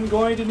 I am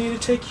going to need to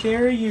take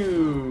care of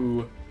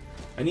you.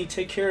 I need to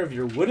take care of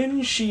your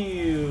wooden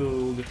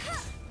shield.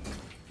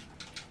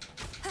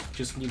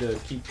 Just need to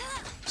keep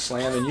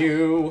slamming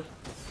you.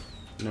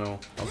 No.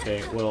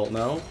 Okay, well,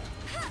 no.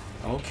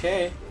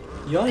 Okay.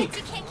 Yike.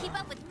 You can't keep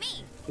up with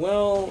me.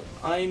 Well,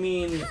 I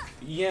mean,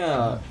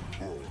 yeah.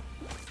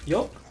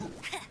 Yup.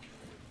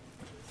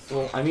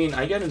 Well, I mean,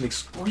 I get an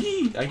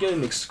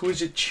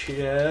exquisite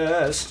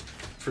chest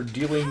for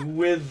dealing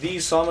with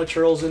these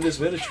Samaturls in this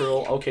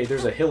Miniturl. Okay,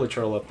 there's a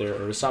Hiliturl up there,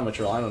 or a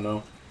Samaturl, I don't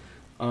know.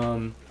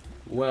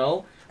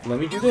 Well, let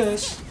me do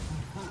this.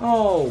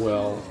 Oh,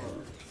 well.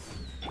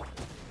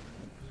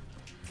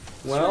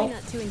 Well, try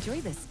not to enjoy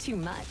this too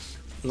much.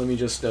 Let me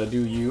just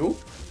do you.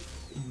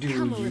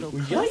 Come a little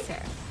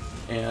closer.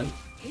 And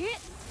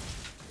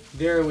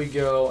there we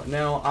go.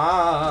 Now,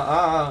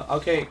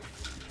 okay.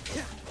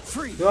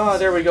 Ah,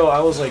 there we go. I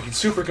was like,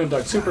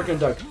 superconduct,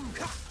 superconduct.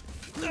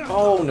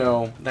 Oh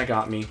no, that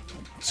got me.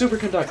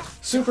 Superconduct,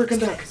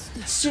 superconduct,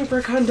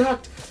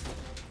 superconduct.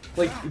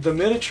 Like, the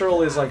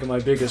Miniturl is like my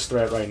biggest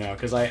threat right now,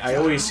 because I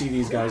always see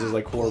these guys as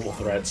like horrible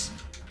threats.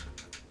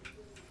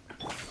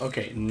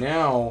 Okay,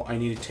 now I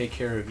need to take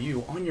care of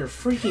you on your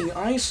freaking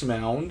ice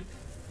mound.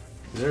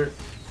 Is there...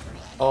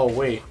 Oh,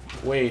 wait.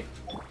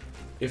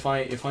 If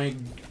I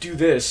do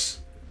this...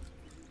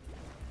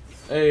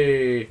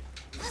 Hey.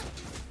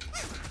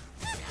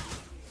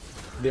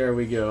 There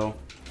we go.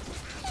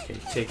 Okay,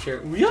 take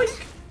care.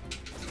 Yoink!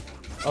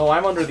 Oh,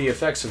 I'm under the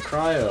effects of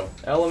cryo.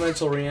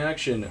 Elemental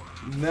reaction.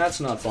 That's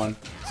not fun.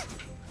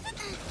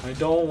 I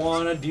don't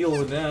want to deal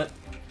with that.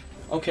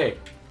 Okay.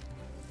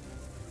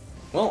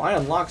 Well, I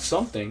unlocked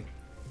something.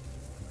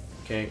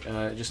 Okay,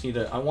 just need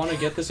to... I want to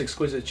get this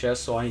exquisite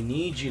chest, so I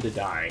need you to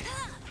die.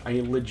 I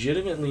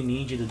legitimately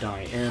need you to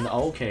die. And,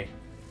 okay.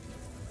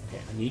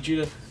 Okay, I need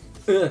you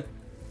to...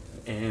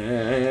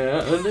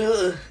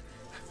 and...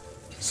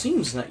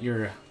 seems that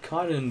you're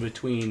caught in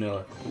between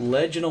a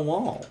ledge and a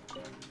wall.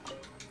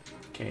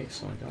 Okay,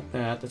 so I got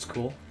that. That's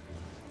cool.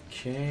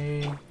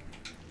 Okay.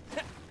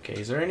 Okay,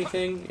 is there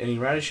anything? Any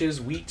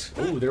radishes? Wheat?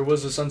 Oh, there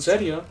was a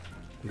sunsetia.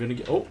 I'm gonna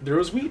get... Oh, there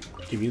was wheat.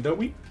 Give me that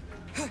wheat.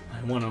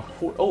 I want to...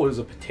 Oh, it was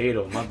a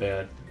potato. Not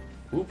bad.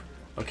 Oop.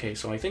 Okay,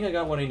 so I think I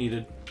got what I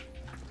needed.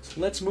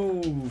 So let's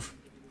move.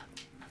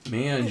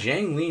 Man,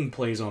 Zhang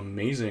plays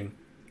amazing.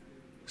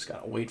 Just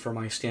gotta wait for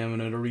my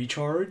stamina to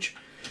recharge.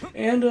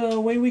 And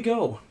away we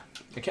go.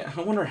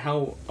 I wonder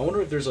how... I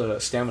wonder if there's a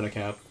stamina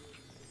cap.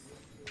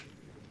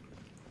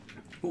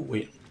 Oh,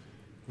 wait.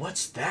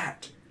 What's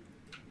that?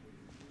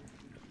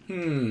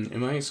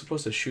 Am I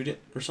supposed to shoot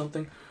it or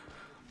something?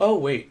 Oh,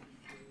 wait.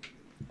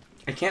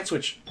 I can't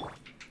switch...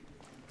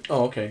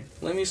 Oh, okay.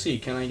 Let me see.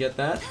 Can I get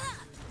that?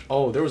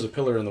 Oh, there was a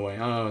pillar in the way.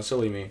 Oh,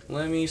 silly me.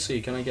 Let me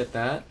see. Can I get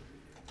that?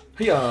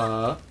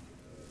 Hiya!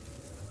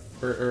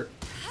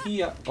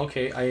 Hiya.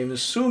 Okay, I am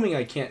assuming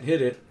I can't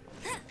hit it.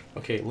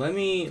 Okay, let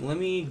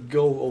me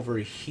go over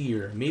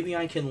here. Maybe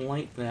I can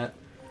light that.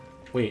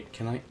 Wait,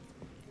 can I?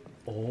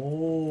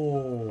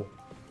 Oh.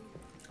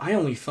 I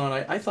only thought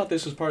I thought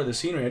this was part of the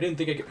scenery. I didn't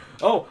think I could.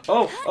 Oh,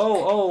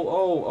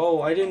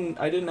 I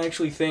didn't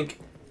actually think.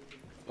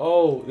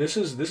 Oh, this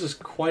is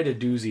quite a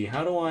doozy.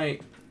 How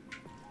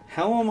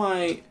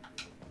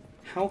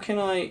can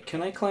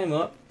I climb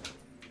up?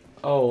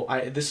 Oh,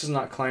 this is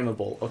not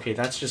climbable. Okay,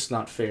 that's just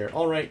not fair.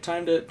 All right,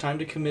 time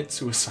to commit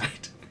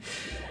suicide.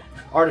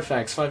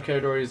 Artifacts, 5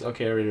 categories.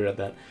 Okay, I already read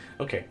that.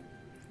 Okay.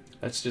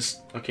 That's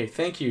just... Okay,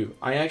 thank you.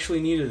 I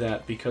actually needed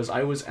that because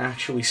I was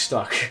actually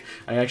stuck.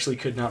 I actually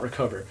could not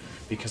recover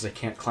because I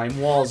can't climb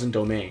walls and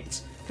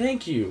domains.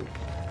 Thank you.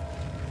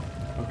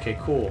 Okay,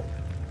 cool.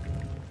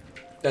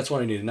 That's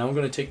what I needed. Now I'm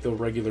going to take the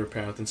regular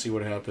path and see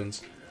what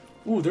happens.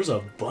 Ooh, there's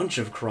a bunch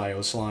of cryo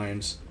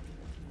slimes.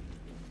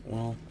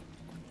 Well,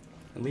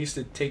 at least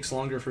it takes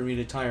longer for me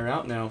to tire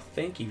out now.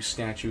 Thank you,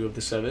 Statue of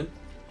the Seven.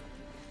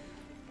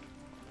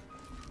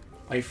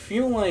 I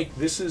feel like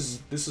this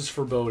is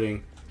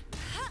foreboding.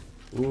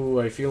 Ooh,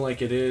 I feel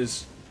like it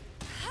is.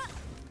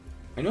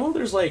 I know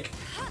there's like...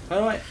 How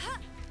do I...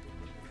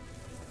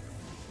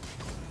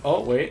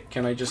 Oh, wait.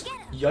 Can I just...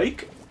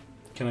 Yike?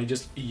 Can I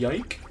just...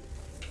 Yike?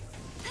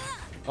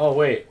 Oh,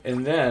 wait.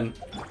 And then...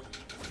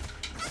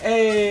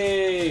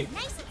 Hey!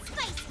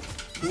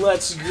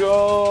 Let's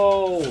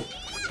go!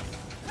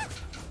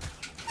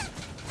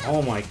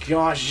 Oh my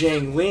gosh,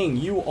 Zhang Ling,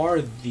 you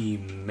are the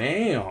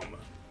ma'am.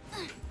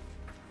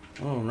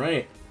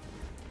 Alright.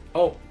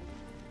 Oh.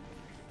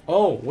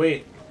 Oh,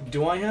 wait.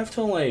 Do I have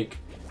to, like,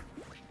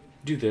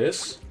 do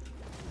this?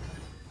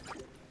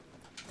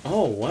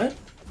 Oh, what?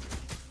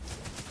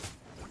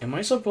 Am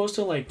I supposed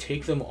to, like,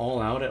 take them all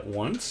out at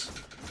once?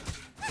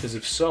 Because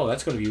if so,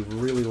 that's going to be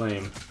really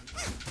lame.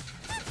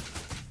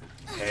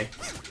 Okay.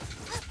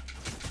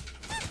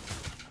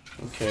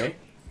 Okay.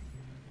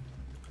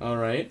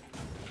 Alright.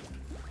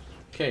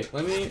 Okay,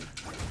 let me...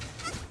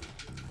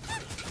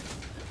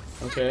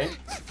 Okay.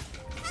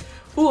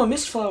 Ooh, a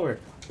mist flower!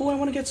 Ooh, I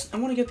wanna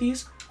get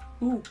these.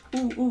 Ooh.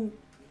 Oh,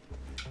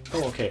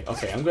 okay,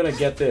 I'm gonna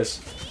get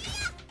this.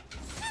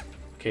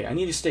 Okay, I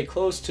need to stay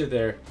close to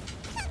there.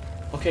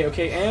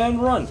 Okay,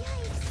 and run! Look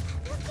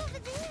over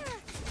there!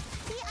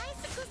 The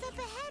icicles up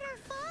ahead are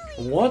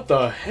falling! What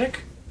the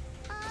heck?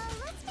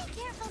 Let's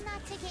be careful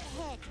not to get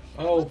hit.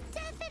 Oh. It'll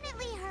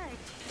definitely hurt.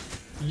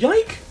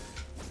 Yike!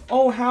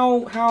 Oh,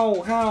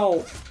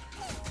 how?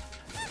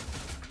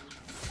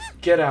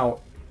 Get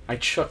out. I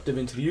chucked him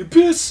into the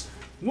abyss!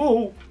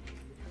 Whoa!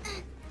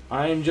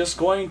 I'm just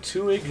going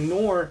to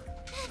ignore...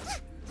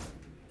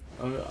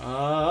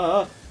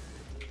 I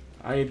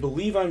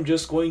believe I'm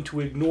just going to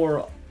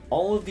ignore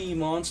all of the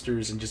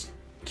monsters and just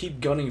keep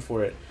gunning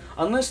for it.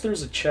 Unless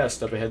there's a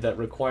chest up ahead that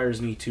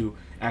requires me to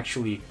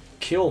actually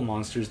kill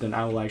monsters, then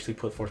I will actually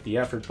put forth the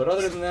effort. But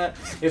other than that,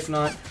 if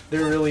not,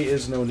 there really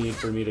is no need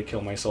for me to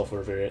kill myself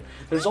over it.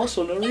 There's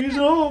also no reason...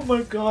 Oh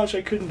my gosh,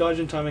 I couldn't dodge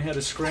in time. I had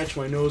to scratch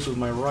my nose with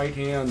my right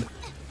hand.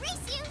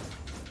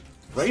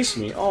 Race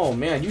me? Oh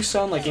man, you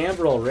sound like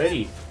Amber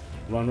already.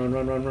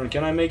 Run.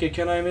 Can I make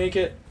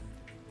it?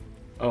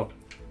 Oh.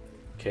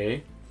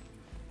 Okay.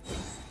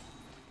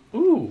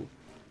 Ooh.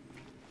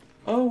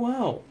 Oh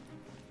wow.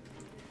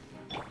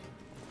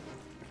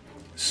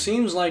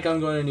 Seems like I'm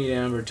going to need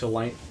Amber to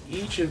light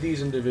each of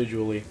these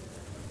individually.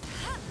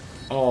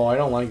 Oh, I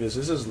don't like this.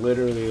 This is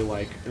literally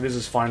like... This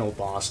is final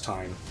boss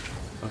time.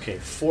 Okay,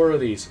 4 of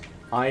these.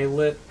 I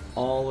lit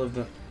all of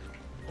the...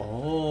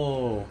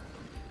 Oh.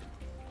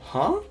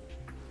 Huh?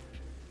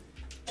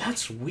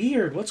 That's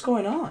weird. What's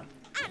going on?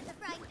 Out of the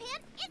frying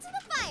pan, into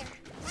the fire.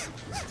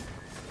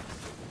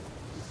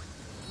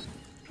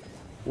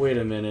 Wait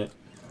a minute.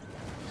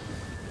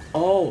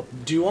 Oh,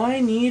 do I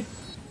need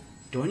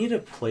to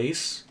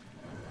place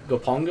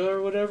Goponga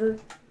or whatever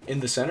in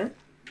the center?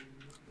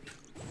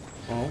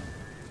 Oh.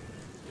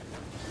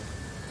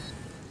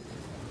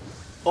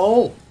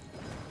 Oh!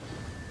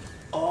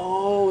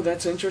 Oh,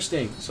 that's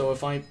interesting. So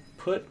if I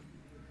put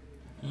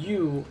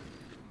you...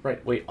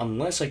 Right, wait,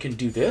 unless I can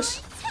do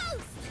this?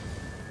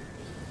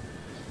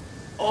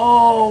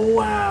 Oh,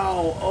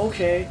 wow!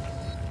 Okay.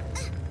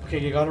 Okay,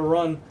 you gotta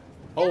run.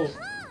 Oh.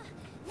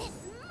 This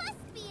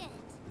must be it.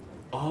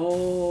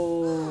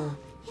 Oh.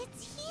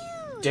 It's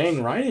huge.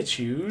 Dang right, it's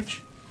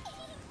huge.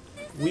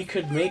 We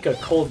could make a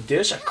cold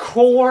dish. A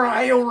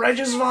Cryo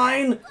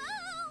Regisvine!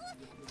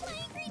 My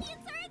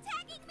ingredients are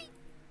attacking me.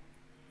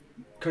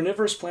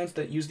 Carnivorous plants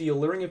that use the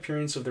alluring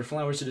appearance of their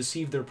flowers to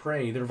deceive their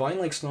prey. Their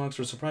vine-like stalks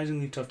are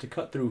surprisingly tough to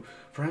cut through.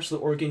 Perhaps the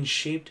organ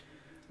shaped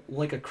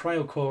like a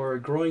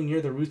cryocore growing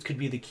near the roots could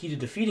be the key to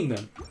defeating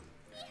them.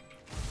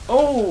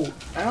 Oh!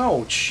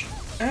 Ouch!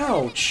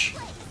 Ouch!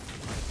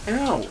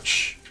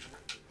 Ouch!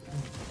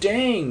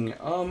 Dang!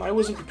 I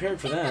wasn't prepared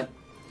for that.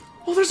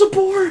 Oh, there's a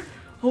boar!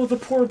 Oh, the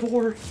poor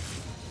boar.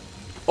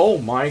 Oh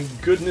my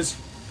goodness,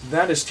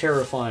 that is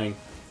terrifying.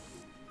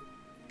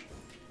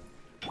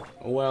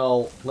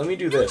 Well, let me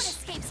do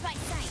this.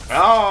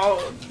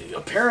 Oh,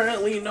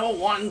 apparently no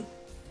one.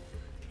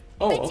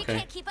 Oh, okay. You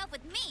can't keep up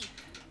with me.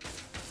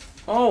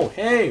 Oh,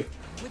 hey.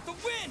 With the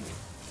wind.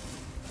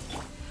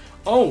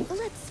 Oh.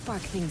 Let's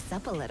spark things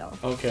up a little.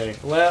 Okay.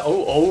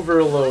 Oh,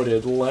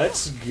 overloaded.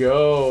 Let's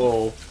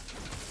go.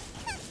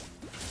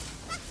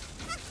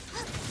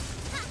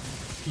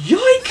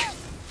 Yike!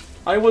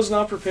 I was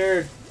not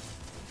prepared.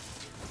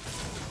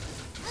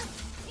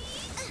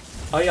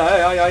 Aye,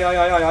 aye, aye, aye,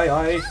 aye, aye, aye,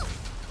 aye.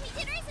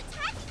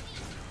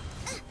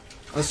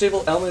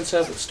 Unstable elements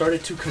have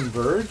started to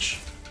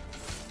converge?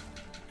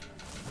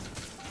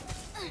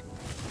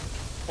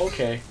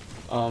 Okay.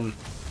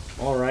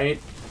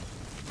 Alright.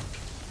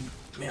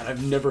 Man,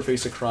 I've never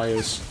faced a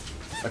Cryo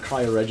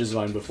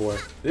Regisvine before.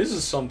 This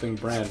is something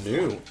brand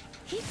new.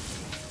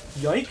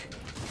 Yike!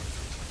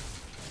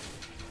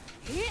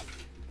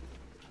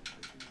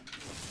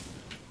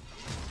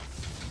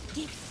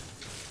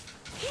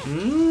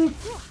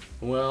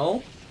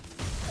 Well.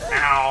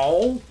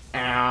 Ow.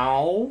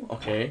 Ow.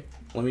 Okay.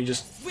 Let me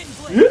just...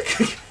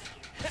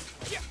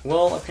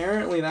 Well,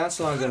 apparently that's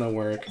not gonna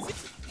work.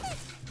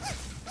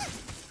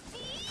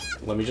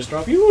 Let me just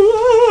drop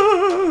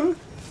you.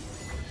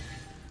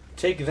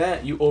 Take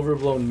that, you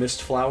overblown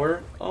mist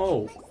flower.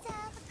 Oh.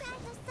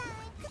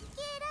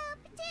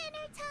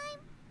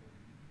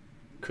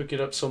 Cook it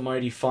up so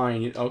mighty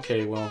fine.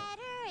 Okay, well.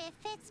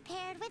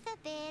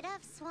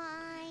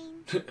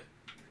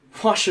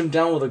 Wash him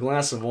down with a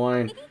glass of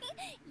wine.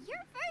 Your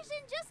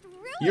version just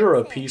ruined You're a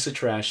it. piece of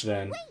trash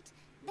then. Wait,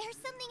 there's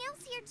something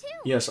else here too.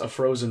 Yes, a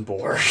frozen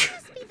boar. It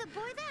must be the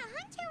boar that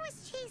Hunter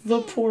was chasing. The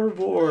poor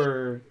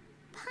boar.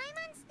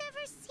 Paimon's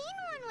never seen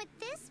one with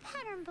this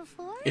pattern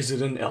before. Is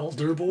it an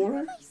elder boar?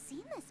 Have I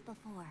seen this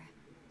before?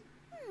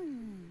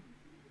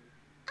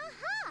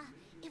 Aha!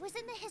 It was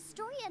in the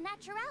Historia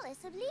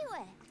Naturalis of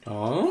Liyue.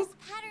 Huh? This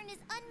pattern is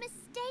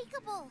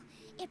unmistakable.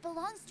 It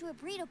belongs to a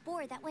breed of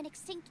boar that went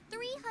extinct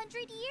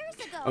 300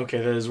 years ago. Okay,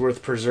 that is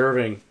worth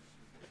preserving.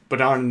 But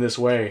not in this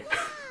way.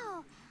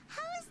 Wow!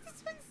 How is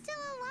this one still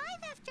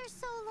alive after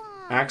so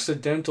long?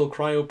 Accidental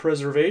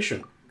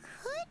cryopreservation.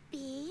 Could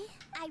be.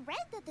 I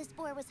read that this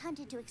boar was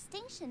hunted to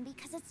extinction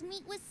because its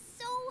meat was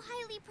so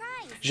highly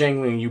prized.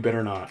 Zhangling, you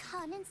better not.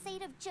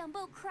 Condensate of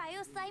jumbo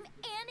cryo slime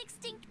and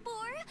extinct boar?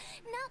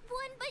 Not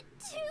one but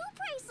two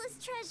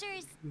priceless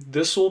treasures.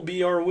 This will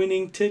be our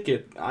winning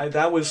ticket.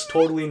 That was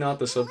totally not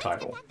the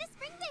subtitle. Let's get back to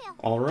Springdale.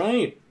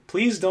 Alright.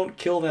 Please don't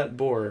kill that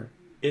boar.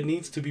 It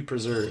needs to be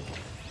preserved.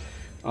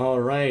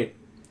 Alright.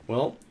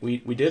 Well, we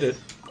did it.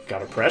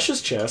 Got a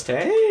precious chest.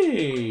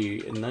 Hey!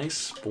 Nice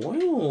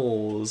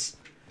spoils.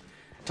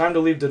 Time to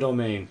leave the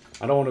domain.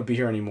 I don't want to be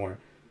here anymore.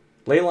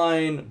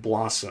 Leyline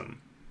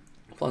Blossom.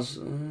 Plus,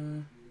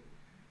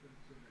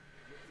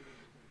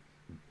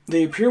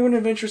 they appear when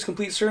adventurers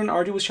complete certain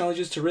arduous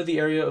challenges to rid the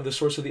area of the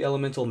source of the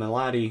elemental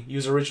malady.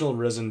 Use original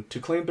resin to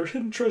claim their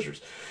hidden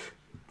treasures.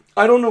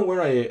 I don't know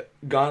where I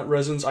got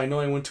resins. I know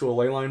I went to a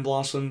Leyline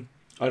Blossom.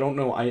 I don't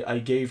know. I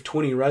gave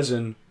 20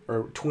 resin,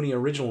 or 20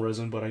 original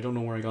resin, but I don't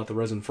know where I got the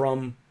resin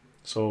from.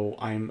 So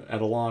I'm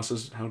at a loss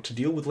as how to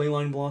deal with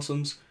Leyline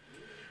Blossoms.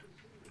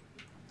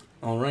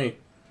 Alright.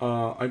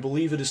 I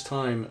believe it is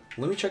time.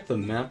 Let me check the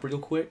map real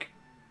quick.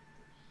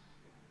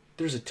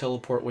 There's a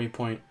teleport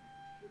waypoint.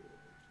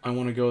 I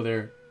want to go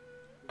there.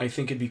 I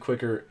think it'd be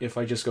quicker if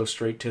I just go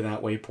straight to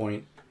that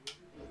waypoint.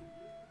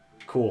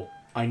 Cool.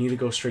 I need to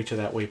go straight to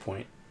that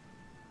waypoint.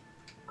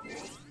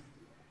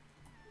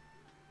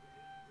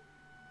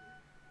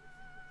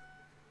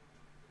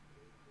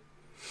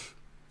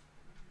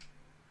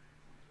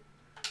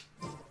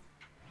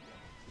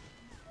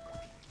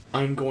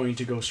 I'm going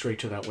to go straight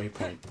to that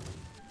waypoint.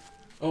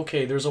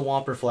 Okay, there's a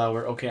Whopper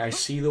Flower. Okay, I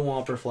see the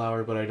Whopper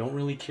Flower, but I don't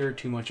really care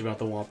too much about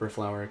the Whopper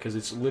Flower, because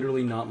it's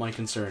literally not my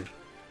concern.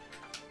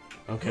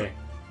 Okay.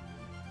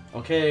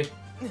 Okay.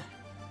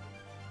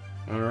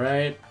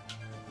 Alright.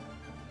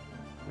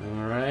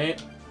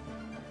 Alright.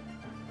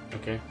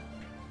 Okay.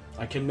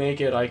 I can make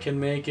it, I can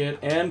make it,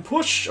 and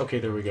push! Okay,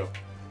 there we go.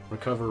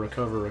 Recover,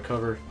 recover,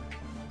 recover.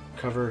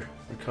 Recover,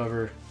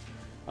 recover.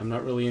 I'm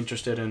not really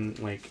interested in,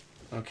 like...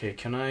 Okay,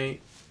 can I...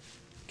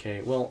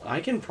 Okay, well,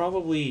 I can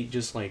probably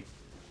just, like,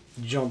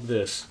 jump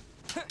this.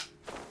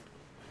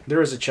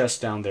 There is a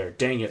chest down there.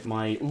 Dang it,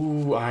 my...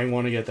 Ooh, I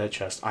want to get that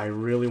chest. I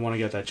really want to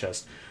get that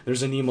chest.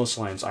 There's a Nemo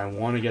Slimes. I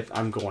want to get...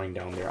 I'm going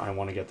down there. I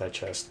want to get that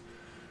chest.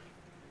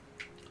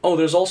 Oh,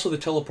 there's also the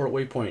teleport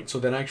waypoint, so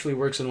that actually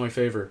works in my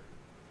favor.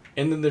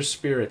 And then there's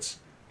spirits.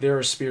 There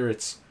are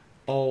spirits.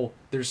 Oh,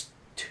 there's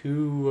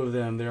 2 of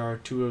them. There are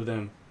 2 of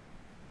them.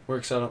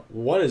 Works out...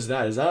 What is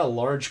that? Is that a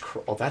large...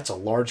 Oh, that's a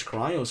large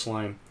cryo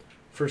slime.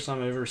 First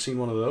time I've ever seen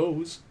one of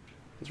those.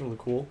 That's really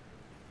cool.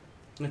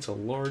 It's a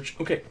large...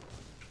 Okay.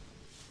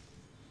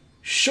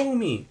 Show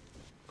me!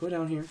 Go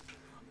down here.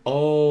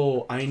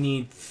 Oh, I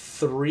need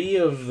 3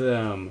 of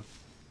them.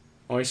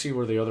 Oh, I see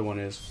where the other one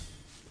is.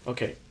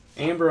 Okay.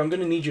 Amber, I'm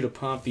gonna need you to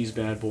pop these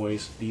bad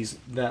boys.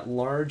 That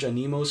large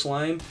Anemo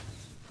slime.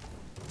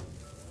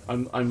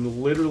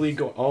 I'm literally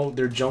going... Oh,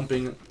 they're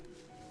jumping.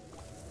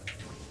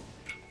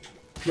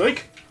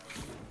 Like!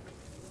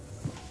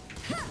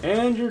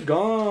 And you're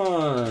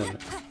gone!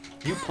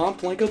 You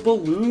popped like a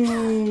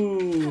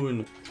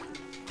balloon!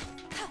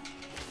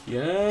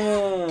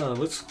 Yeah,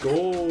 let's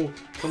go.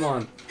 Come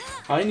on.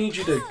 I need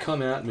you to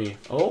come at me.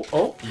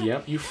 Oh,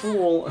 yep, you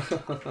fool.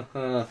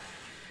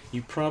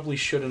 You probably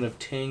shouldn't have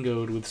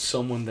tangoed with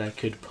someone that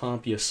could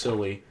pump you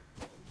silly.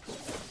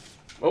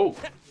 Oh,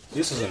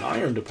 this is an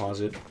iron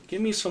deposit.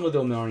 Give me some of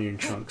them iron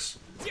chunks.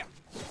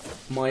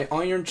 My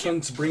iron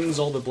chunks brings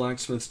all the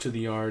blacksmiths to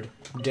the yard.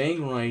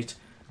 Dang right,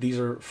 these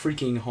are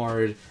freaking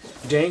hard.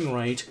 Dang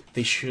right,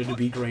 they should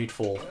be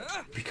grateful.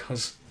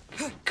 Because,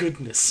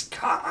 goodness,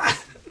 God.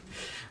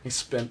 I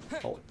spent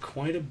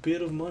quite a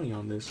bit of money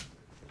on this.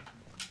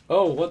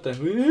 Oh, what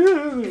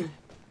the...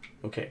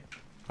 Okay,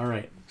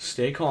 alright.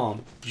 Stay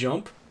calm.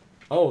 Jump.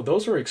 Oh,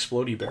 those are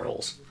explodey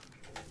barrels.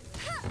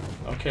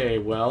 Okay,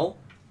 well...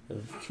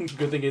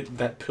 Good thing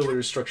that pillar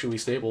is structurally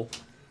stable.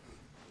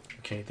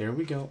 Okay, there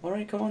we go.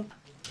 Alright, come on.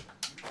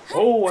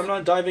 Oh, I'm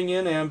not diving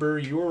in, Amber.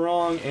 You were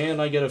wrong,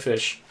 and I get a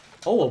fish.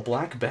 Oh, a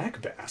black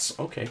back bass.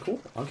 Okay, cool.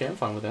 Okay, I'm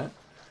fine with that.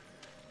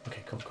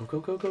 Okay, go, go, go,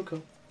 go, go,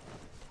 go.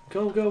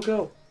 Go, go,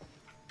 go.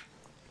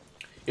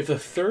 If the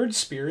 3rd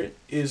spirit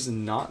is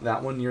not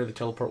that one near the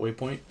teleport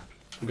waypoint,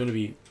 I'm going to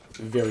be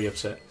very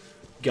upset.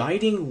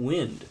 Guiding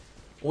wind.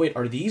 Wait,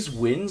 are these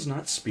winds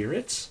not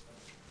spirits?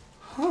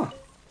 Huh.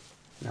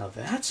 Now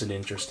that's an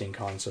interesting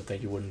concept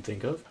that you wouldn't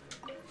think of.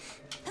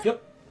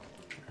 Yep.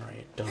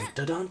 Alright. Dun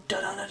dun dun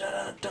dun dun dun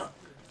dun dun.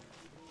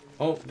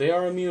 Oh, they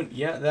are immune.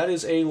 Yeah, that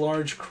is a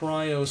large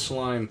cryo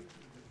slime.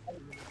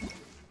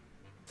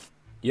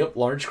 Yep,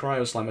 large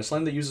cryo slime. A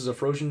slime that uses a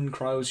frozen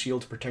cryo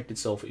shield to protect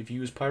itself. If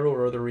you use pyro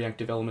or other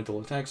reactive elemental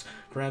attacks,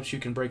 perhaps you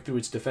can break through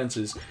its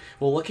defenses.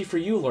 Well, lucky for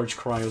you, large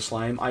cryo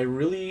slime. I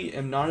really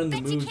am not in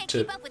the mood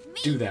to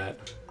do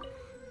that.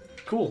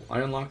 Cool,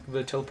 I unlocked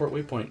the teleport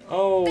waypoint.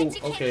 Oh,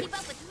 okay.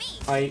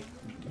 I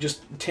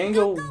just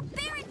tango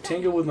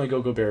with my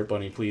Go-Go Barrett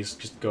Bunny, please.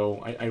 Just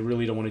go. I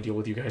really don't want to deal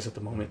with you guys at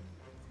the moment.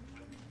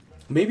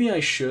 Maybe I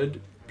should,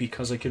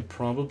 because I could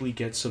probably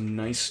get some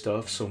nice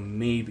stuff, so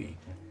maybe.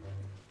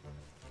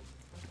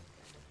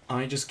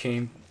 I just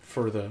came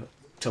for the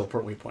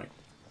teleport waypoint.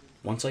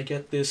 Once I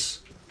get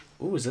this...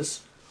 Ooh, is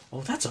this...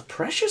 Oh, that's a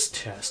precious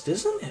chest,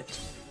 isn't it?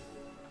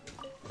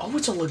 Oh,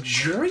 it's a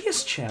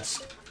luxurious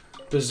chest.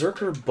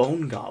 Berserker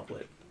Bone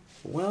Goblet.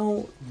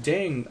 Well,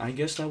 dang, I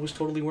guess that was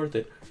totally worth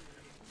it.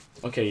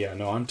 Okay, yeah,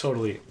 no, I'm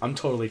totally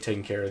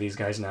taking care of these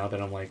guys now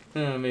that I'm like,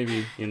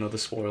 maybe, you know, the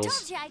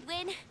spoils.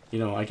 You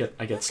know, I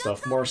get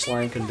stuff. More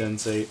slime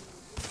condensate.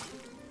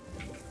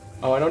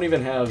 Oh, I don't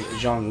even have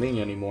Zhongling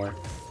anymore.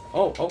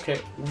 Oh, okay.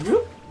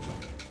 Whoop.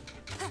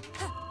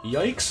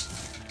 Yikes.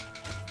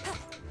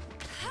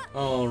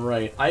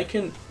 Alright, I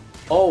can...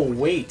 Oh,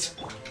 wait.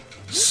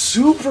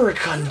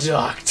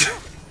 Superconduct!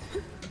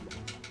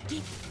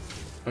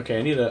 Okay,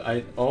 I need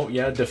a... Oh,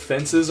 yeah,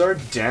 defenses are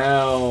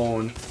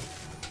down.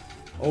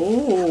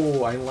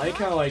 Oh, I like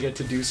how I get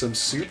to do some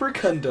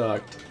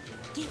superconduct.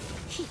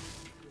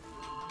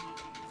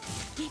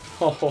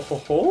 Ho ho ho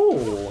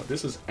ho!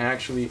 This is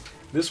actually...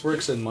 This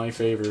works in my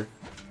favor.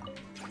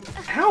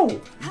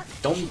 Ow!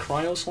 Dumb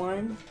cryo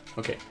slime?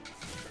 Okay.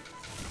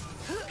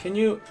 Can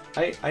you...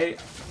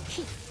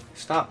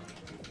 Stop.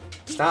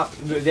 Stop.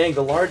 Dang,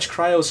 the large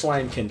cryo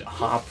slime can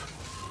hop.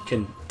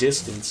 Can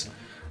distance.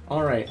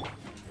 Alright.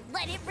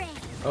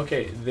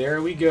 Okay,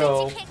 there we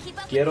go.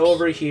 Get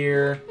over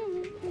here.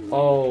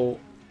 Oh.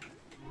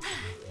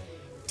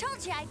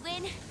 Told you I'd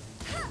win.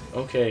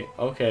 Okay,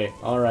 okay,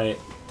 alright.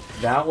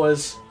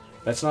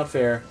 That's not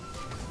fair.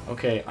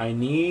 Okay, I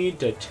need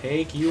to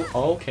take you...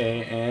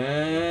 Okay,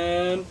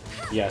 and...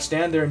 Yeah,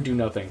 stand there and do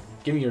nothing.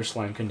 Give me your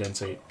slime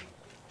condensate.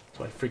 That's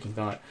what I freaking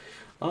thought.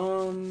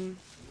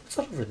 What's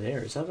that over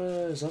there? Is that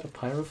a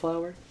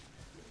pyroflower?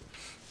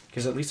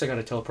 Because at least I got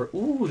to teleport.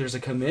 Ooh, there's a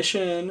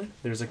commission.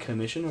 There's a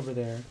commission over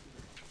there.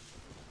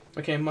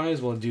 Okay, might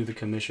as well do the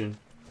commission.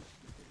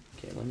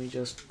 Okay, let me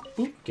just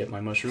boop, get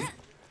my mushroom.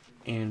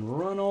 And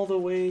run all the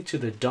way to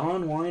the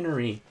Dawn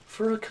Winery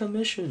for a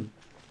commission.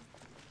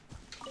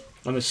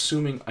 I'm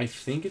assuming, I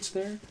think it's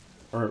there?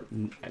 Or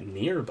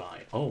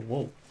nearby. Oh,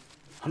 whoa.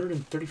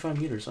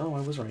 135 meters. Oh,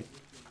 I was right.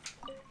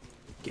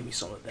 Give me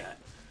some of that.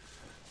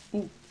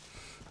 Ooh.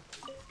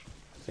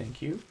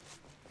 Thank you.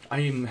 I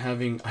am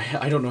having...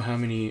 I don't know how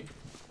many,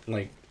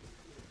 like...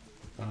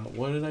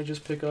 what did I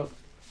just pick up?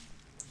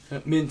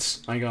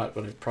 Mints I got,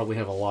 but I probably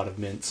have a lot of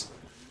mints.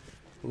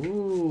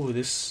 Ooh,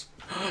 this...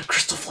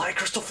 crystal fly,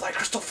 crystal fly,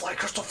 crystal fly,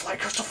 crystal fly,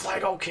 crystal fly.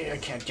 Okay, I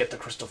can't get the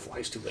crystal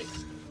flies, too late.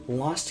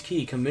 Lost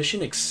key.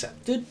 Commission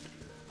accepted?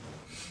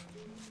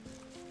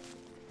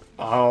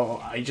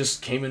 Oh, I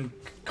just came in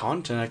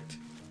contact.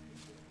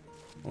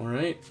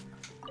 Alright.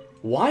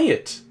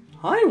 Wyatt!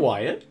 Hi,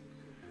 Wyatt!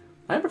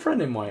 I have a friend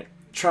named Wyatt.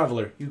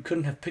 Traveler, you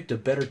couldn't have picked a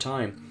better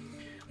time.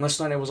 Last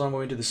night I was on my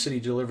way to the city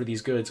to deliver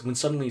these goods, when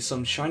suddenly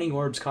some shining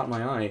orbs caught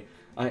my eye.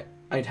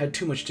 I'd had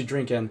too much to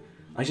drink, and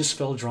I just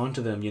felt drawn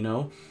to them, you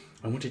know?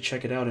 I went to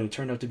check it out, and it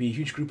turned out to be a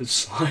huge group of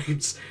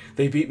slimes.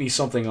 They beat me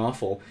something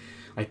awful.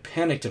 I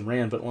panicked and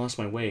ran, but lost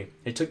my way.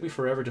 It took me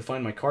forever to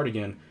find my card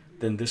again.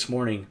 Then this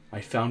morning,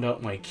 I found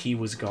out my key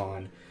was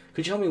gone.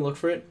 Could you help me look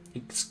for it?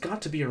 It's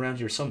got to be around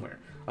here somewhere.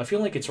 I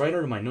feel like it's right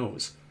under my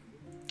nose.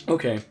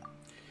 Okay.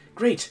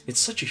 Great, it's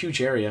such a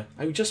huge area.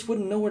 I just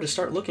wouldn't know where to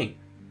start looking.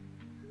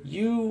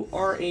 You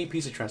are a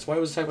piece of trash. Why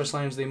was attacked by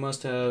slimes? They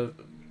must have...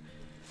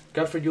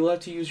 Godfrey, you'll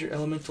have to use your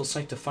elemental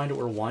sight to find out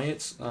where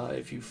Wyatt's.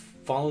 If you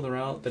follow the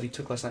route that he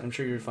took last night, I'm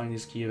sure you'll find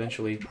his key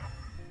eventually.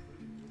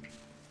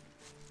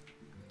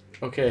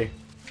 Okay.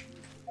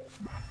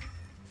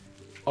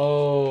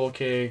 Oh,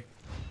 okay.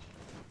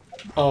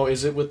 Oh,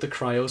 is it with the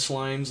cryo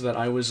slimes that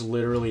I was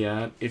literally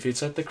at? If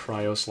it's at the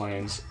cryo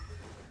slimes...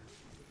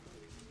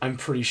 I'm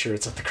pretty sure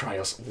it's at the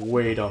cryos.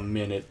 Wait a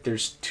minute.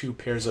 There's two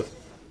pairs of...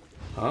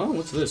 Huh?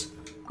 What's this?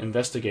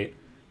 Investigate.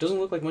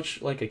 Doesn't look like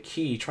much like a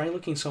key. Try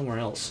looking somewhere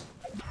else.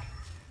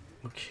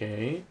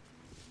 Okay.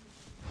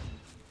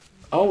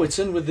 Oh, it's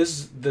in with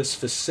this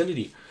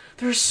vicinity.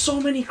 There are so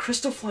many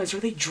crystal flies.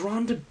 Are they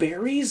drawn to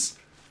berries?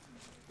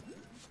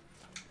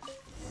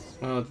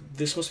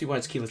 This must be why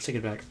it's key. Let's take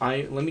it back.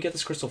 Let me get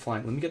this crystal fly.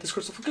 Let me get this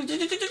crystal fly.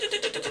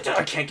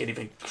 I can't get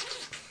anything.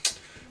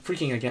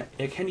 Freaking,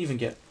 I can't even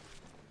get...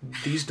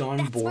 These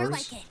dawn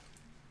boars. Like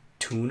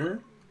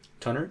Tunner?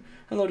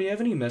 Hello, do you have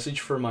any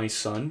message for my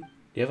son? Do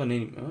you have a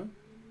name?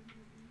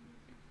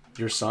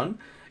 Your son?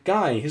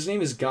 Guy. His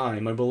name is Guy,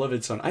 my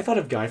beloved son. I thought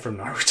of Guy from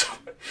Naruto.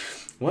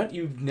 What?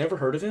 You've never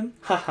heard of him?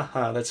 Ha ha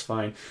ha, that's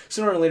fine.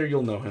 Sooner or later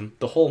you'll know him.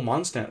 The whole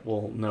Mondstadt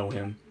will know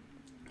him.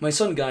 My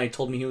son Guy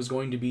told me he was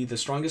going to be the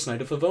strongest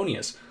knight of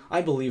Favonius.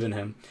 I believe in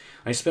him.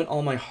 I spent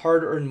all my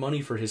hard-earned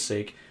money for his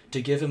sake,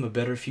 to give him a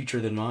better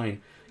future than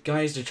mine.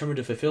 Guy is determined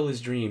to fulfill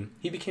his dream.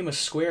 He became a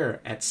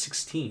squire at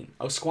 16.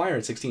 Oh, squire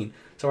at 16.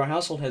 So our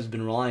household has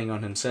been relying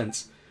on him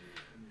since.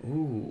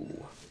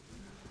 Ooh.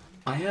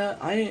 I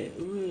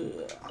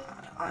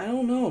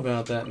don't know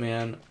about that,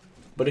 man.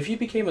 But if he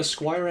became a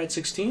squire at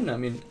 16, I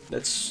mean,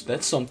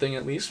 that's something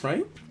at least,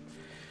 right?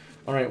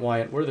 Alright,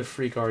 Wyatt, where the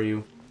freak are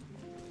you?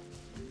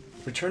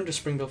 Return to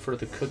Springville for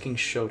the cooking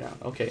showdown.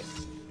 Okay.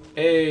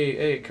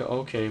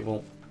 Okay,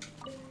 well.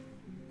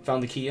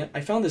 Found the key yet? I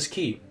found this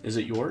key. Is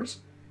it yours?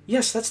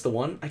 Yes, that's the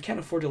one. I can't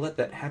afford to let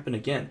that happen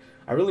again.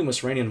 I really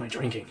must rein in my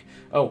drinking.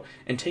 Oh,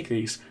 and take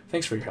these.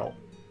 Thanks for your help.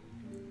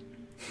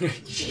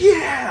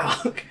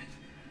 Yeah!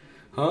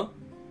 Huh?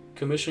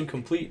 Commission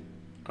complete.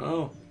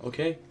 Oh,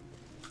 okay.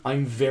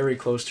 I'm very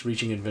close to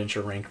reaching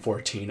adventure rank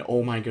 14.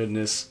 Oh my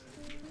goodness.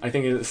 I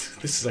think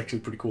this is actually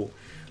pretty cool.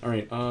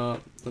 Alright,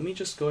 let me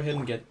just go ahead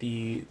and get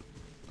the...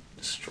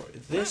 Destroy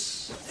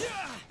this.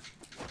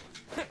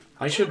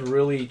 I should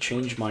really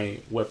change my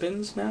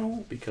weapons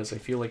now, because I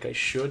feel like I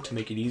should to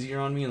make it easier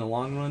on me in the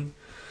long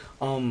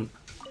run.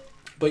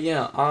 But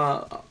yeah,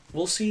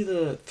 we'll see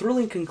the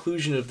thrilling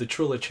conclusion of the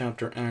Trulla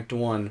Chapter Act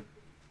 1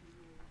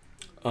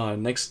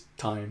 next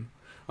time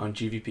on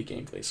GVP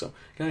Gameplays. So,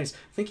 guys,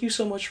 thank you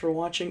so much for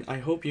watching. I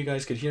hope you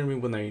guys could hear me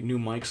with my new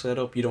mic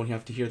setup. You don't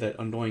have to hear that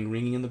annoying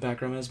ringing in the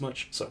background as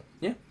much. So,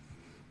 yeah.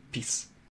 Peace.